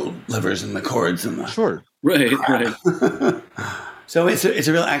all the little levers and the chords and the... Sure. Right. So it's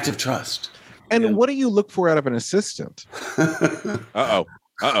a real act of trust. And what do you look for out of an assistant?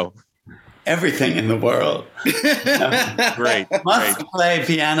 Uh-oh. Everything in the world. Great. Must play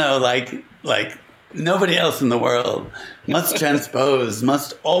piano like nobody else in the world. Must transpose.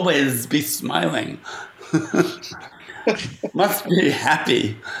 Must always be smiling. Must be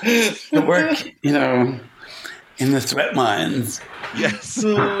happy to work, in the sweat mines. Yes.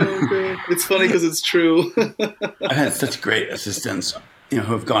 Okay. It's funny because it's true. I've had such great assistants, who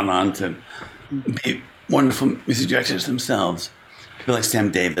have gone on to be wonderful music directors themselves. People like Sam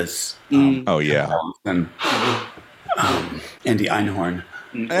Davis. Oh, yeah. And Andy Einhorn.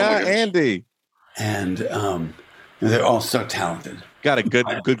 Andy. And they're all so talented. Got a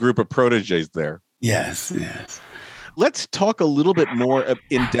good group of proteges there. Yes. Let's talk a little bit more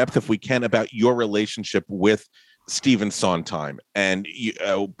in depth, if we can, about your relationship with Stephen Sondheim and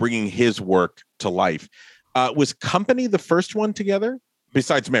bringing his work to life. Was Company the first one together,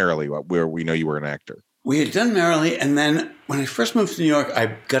 besides Merrily, where we know you were an actor? We had done Merrily, and then when I first moved to New York,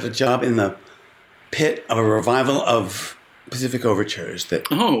 I got a job in the pit of a revival of Pacific Overtures that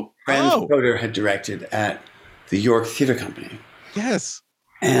Franz Fodor had directed at the York Theatre Company. Yes.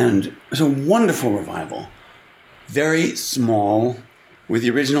 And it was a wonderful revival. Very small, where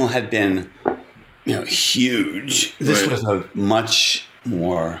the original had been, huge. This was a much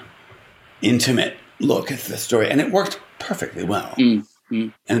more intimate look at the story, and it worked perfectly well.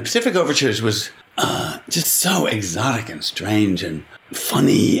 And Pacific Overtures was just so exotic and strange and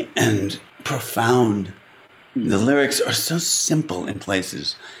funny and profound. The lyrics are so simple in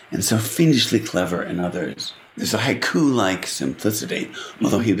places and so fiendishly clever in others. There's a haiku-like simplicity,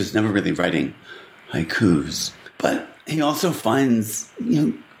 although he was never really writing haikus. But he also finds,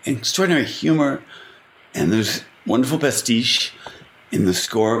 extraordinary humor, and there's wonderful pastiche in the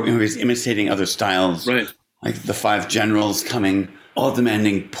score. He's imitating other styles, right? Like the five generals coming, all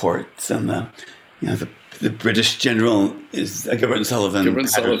demanding ports, and the British general is Gilbert Sullivan. Gilbert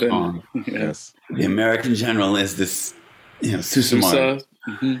Sullivan, yes. The American general is this, Sousa.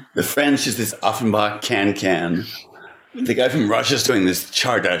 Mm-hmm. The French is this Offenbach can. The guy from Russia is doing this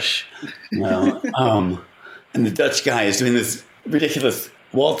Chardash, and the Dutch guy is doing this ridiculous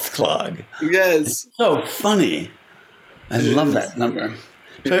waltz clog. Yes, it's so funny. I love that number.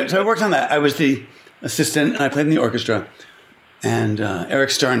 So I worked on that. I was the assistant, and I played in the orchestra. And Eric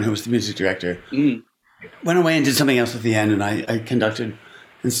Stern, who was the music director, went away and did something else at the end, and I conducted.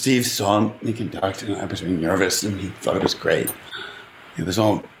 And Steve saw me conduct, and I was being nervous, and he thought it was great. That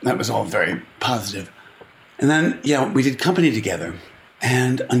was all very positive. And then, we did Company together.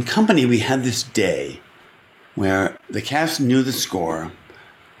 And on Company, we had this day where the cast knew the score,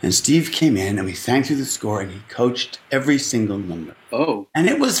 and Steve came in, and we sang through the score, and he coached every single number. Oh. And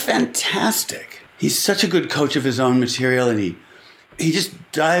it was fantastic. He's such a good coach of his own material, and he just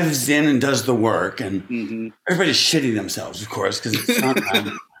dives in and does the work. And everybody's shitting themselves, of course, because it's not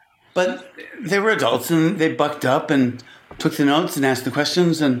time. But they were adults, and they bucked up and took the notes and asked the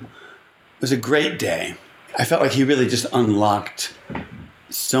questions, and it was a great day. I felt like he really just unlocked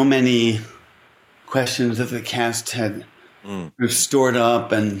so many questions that the cast had stored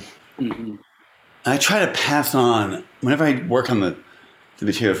up, and I try to pass on, whenever I work on the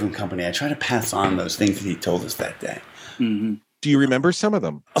material from Company, I try to pass on those things that he told us that day. Do you remember some of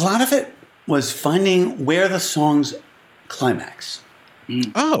them? A lot of it was finding where the song's climax.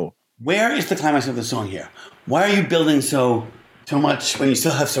 Oh. Where is the climax of the song here? Why are you building so much when you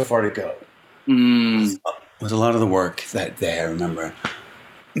still have so far to go? Was a lot of the work that day, I remember.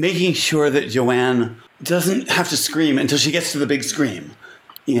 Making sure that Joanne doesn't have to scream until she gets to the big scream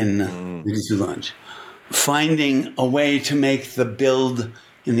in Midi Solange. Finding a way to make the build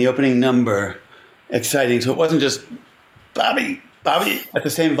in the opening number exciting, so it wasn't just Bobby at the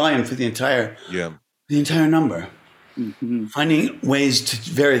same volume for the entire number. Finding ways to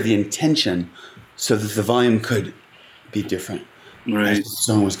vary the intention so that the volume could be different as the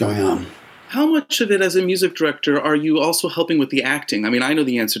song was going on. How much of it as a music director are you also helping with the acting? I mean, I know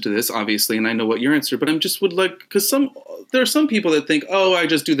the answer to this, obviously, and I know what your answer, but because there are some people that think, oh, I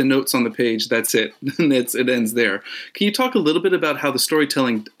just do the notes on the page, that's it, and it ends there. Can you talk a little bit about how the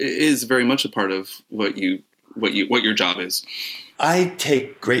storytelling is very much a part of what your job is? I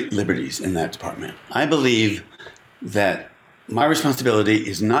take great liberties in that department. I believe that my responsibility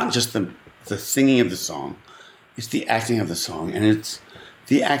is not just the singing of the song, it's the acting of the song, and it's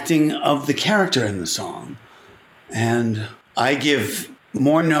the acting of the character in the song. And I give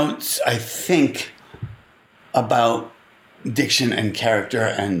more notes, I think, about diction and character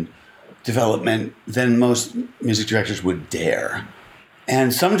and development than most music directors would dare.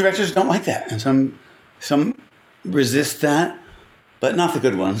 And some directors don't like that, and some resist that, but not the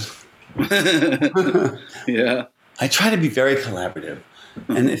good ones. Yeah. I try to be very collaborative.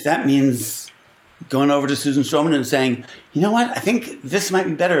 And if that means going over to Susan Stroman and saying, you know what, I think this might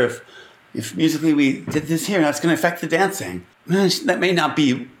be better if musically we did this here, that's going to affect the dancing. That may not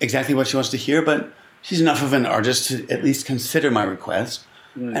be exactly what she wants to hear, but she's enough of an artist to at least consider my request.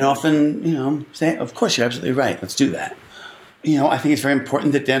 And often, say, of course, you're absolutely right, let's do that. I think it's very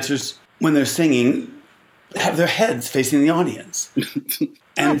important that dancers, when they're singing, have their heads facing the audience.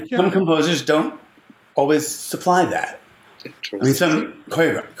 And some composers don't always supply that. I mean, some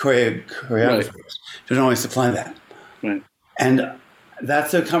choreographers don't always supply that. Right. And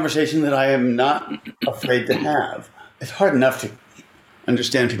that's a conversation that I am not afraid to have. It's hard enough to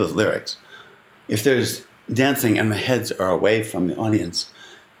understand people's lyrics. If there's dancing and the heads are away from the audience,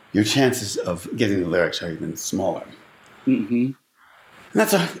 your chances of getting the lyrics are even smaller. And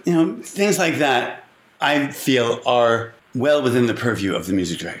that's things like that I feel are well within the purview of the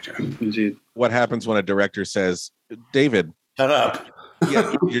music director. Indeed. What happens when a director says, David, shut up.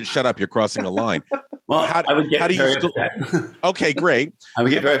 Shut up, you're crossing a line. Well, I would get very upset. Okay, great. I would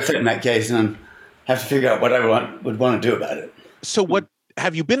get very upset in that case and have to figure out what I would want to do about it. So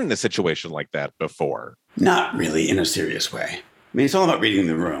have you been in a situation like that before? Not really in a serious way. I mean, it's all about reading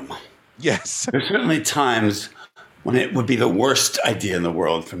the room. Yes. There's certainly times when it would be the worst idea in the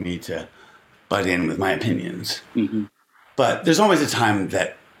world for me to butt in with my opinions. But there's always a time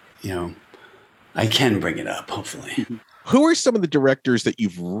that, I can bring it up, hopefully. Who are some of the directors that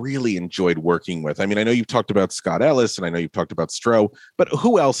you've really enjoyed working with? I mean, I know you've talked about Scott Ellis and I know you've talked about Stroh, but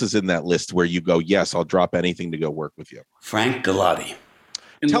who else is in that list where you go, yes, I'll drop anything to go work with you? Frank Galati.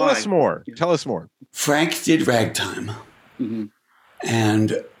 Tell us more. Tell us more. Frank did Ragtime.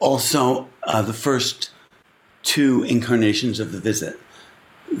 And also the first 2 incarnations of The Visit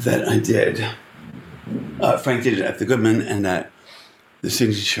that I did. Frank did it at the Goodman and at the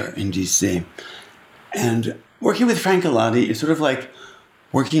Signature in DC. And working with Frank Galati is sort of like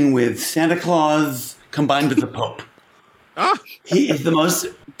working with Santa Claus combined with the Pope. He is the most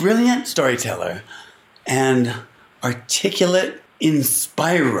brilliant storyteller and articulate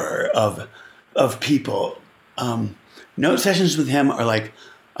inspirer of people. Note sessions with him are like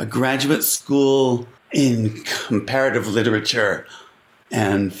a graduate school in comparative literature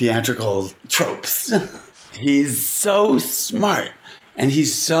and theatrical tropes. He's so smart and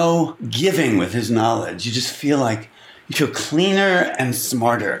he's so giving with his knowledge. You just feel like you feel cleaner and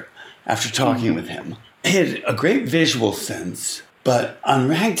smarter after talking with him. He had a great visual sense, but on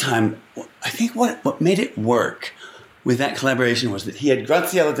Ragtime, I think what made it work with that collaboration was that he had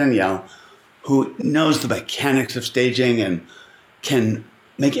Graziella Daniele, who knows the mechanics of staging and can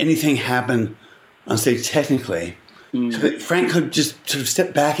make anything happen on stage technically. So that Frank could just sort of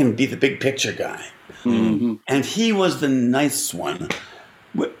step back and be the big picture guy. And he was the nice one.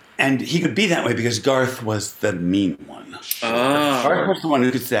 And he could be that way because Garth was the mean one. Garth was the one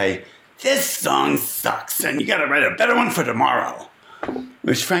who could say, this song sucks and you got to write a better one for tomorrow.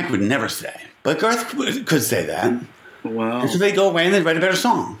 Which Frank would never say. But Garth could say that. Wow. And so they go away and they write a better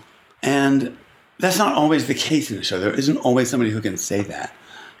song. And that's not always the case in the show. There isn't always somebody who can say that.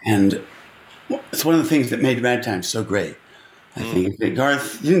 And it's one of the things that made Ragtime so great. I think that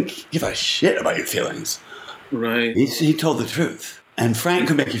Garth didn't give a shit about your feelings. Right. He told the truth. And Frank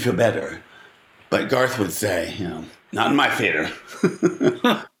could make you feel better. But Garth would say, not in my theater.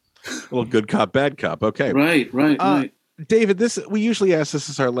 Well, good cop, bad cop. Okay. Right. David, we usually ask this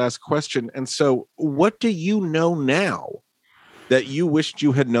as our last question. And so what do you know now that you wished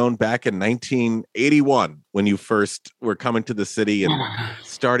you had known back in 1981 when you first were coming to the city and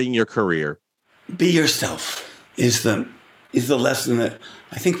starting your career? Be yourself is the lesson that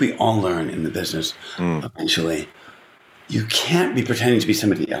I think we all learn in the business eventually. You can't be pretending to be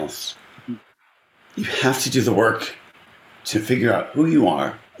somebody else. You have to do the work to figure out who you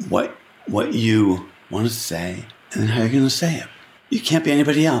are, what you want to say, and then how you're going to say it. You can't be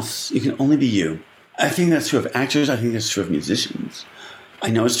anybody else. You can only be you. I think that's true of actors. I think that's true of musicians. I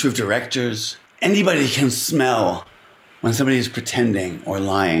know it's true of directors. Anybody can smell when somebody is pretending or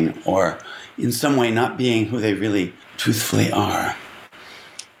lying or in some way not being who they really truthfully are.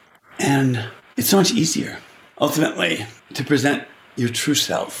 And it's so much easier, ultimately, to present your true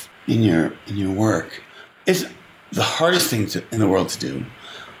self in your work. It's the hardest thing in the world to do.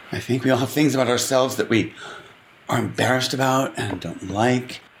 I think we all have things about ourselves that we are embarrassed about and don't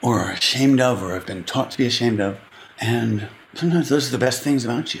like or are ashamed of or have been taught to be ashamed of. And sometimes those are the best things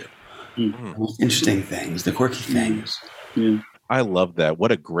about you. The most interesting things, the quirky things. I love that.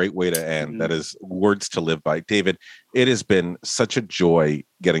 What a great way to end. That is words to live by. David, it has been such a joy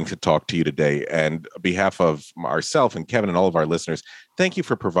getting to talk to you today. And on behalf of ourselves and Kevin and all of our listeners, thank you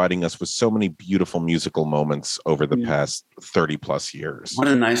for providing us with so many beautiful musical moments over the past 30 plus years. What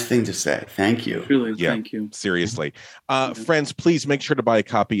a nice thing to say. Thank you. Really, thank you. Seriously. Friends, please make sure to buy a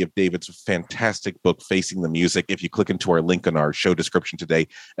copy of David's fantastic book, Facing the Music. If you click into our link in our show description today,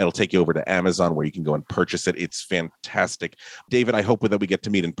 it'll take you over to Amazon where you can go and purchase it. It's fantastic. David, I hope that we get to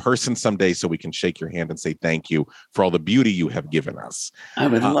meet in person someday so we can shake your hand and say thank you for all the beauty you have given us. I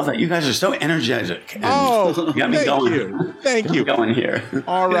would love that. You guys are so energetic. You got me going. Thank you. Going here.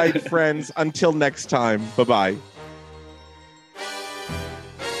 All right, friends. Until next time. Bye-bye.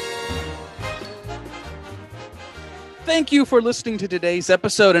 Thank you for listening to today's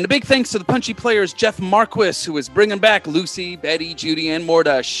episode, and a big thanks to the Punchy Players, Jeff Marquis, who is bringing back Lucy, Betty, Judy, and more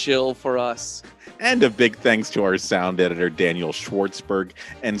to shill for us. And a big thanks to our sound editor, Daniel Schwartzberg,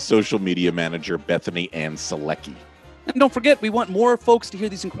 and social media manager, Bethany Ann Selecki. And don't forget, we want more folks to hear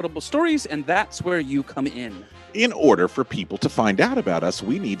these incredible stories, and that's where you come in. In order for people to find out about us,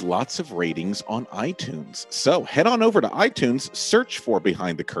 we need lots of ratings on iTunes. So head on over to iTunes, search for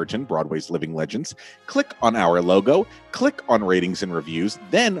Behind the Curtain, Broadway's Living Legends, click on our logo, click on ratings and reviews,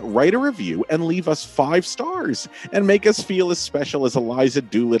 then write a review and leave us 5 stars and make us feel as special as Eliza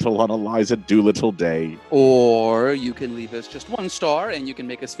Doolittle on Eliza Doolittle Day. Or you can leave us just 1 star and you can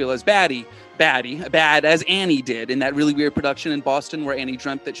make us feel as bad as Annie did in that really weird production in Boston where Annie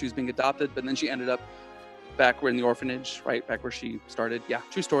dreamt that she was being adopted, but then she ended up back in the orphanage, right back where she started. Yeah,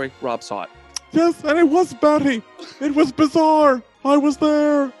 true story. Rob saw it. Yes, and it was Betty. It was bizarre. I was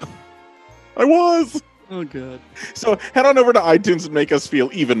there. I was. Oh, God. So head on over to iTunes and make us feel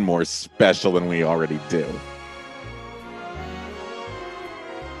even more special than we already do.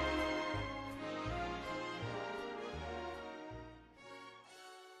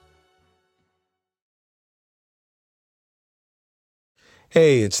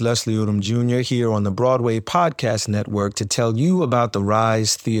 Hey, it's Leslie Odom Jr. here on the Broadway Podcast Network to tell you about the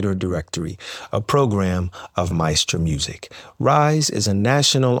Rise Theater Directory, a program of Maestro Music. Rise is a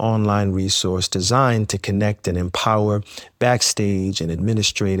national online resource designed to connect and empower backstage and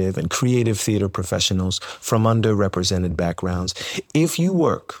administrative and creative theater professionals from underrepresented backgrounds. If you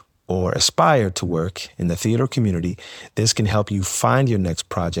work or aspire to work in the theater community, this can help you find your next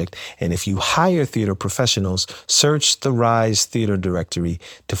project. And if you hire theater professionals, search the Rise Theater Directory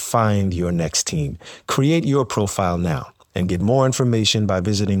to find your next team. Create your profile now and get more information by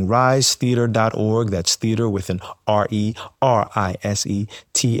visiting risetheater.org. That's theater with an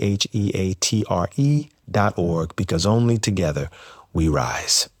RERISETHEATRE.org, because only together we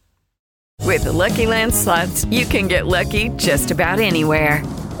rise. With the Lucky Land Slots, you can get lucky just about anywhere.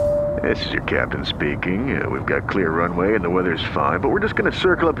 This is your captain speaking. We've got clear runway and the weather's fine, but we're just going to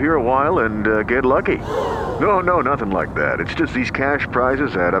circle up here a while and get lucky. No, nothing like that. It's just these cash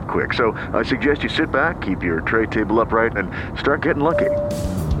prizes add up quick. So I suggest you sit back, keep your tray table upright, and start getting lucky.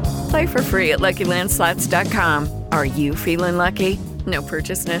 Play for free at LuckyLandSlots.com. Are you feeling lucky? No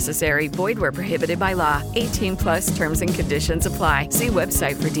purchase necessary. Void where prohibited by law. 18+ terms and conditions apply. See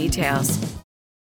website for details.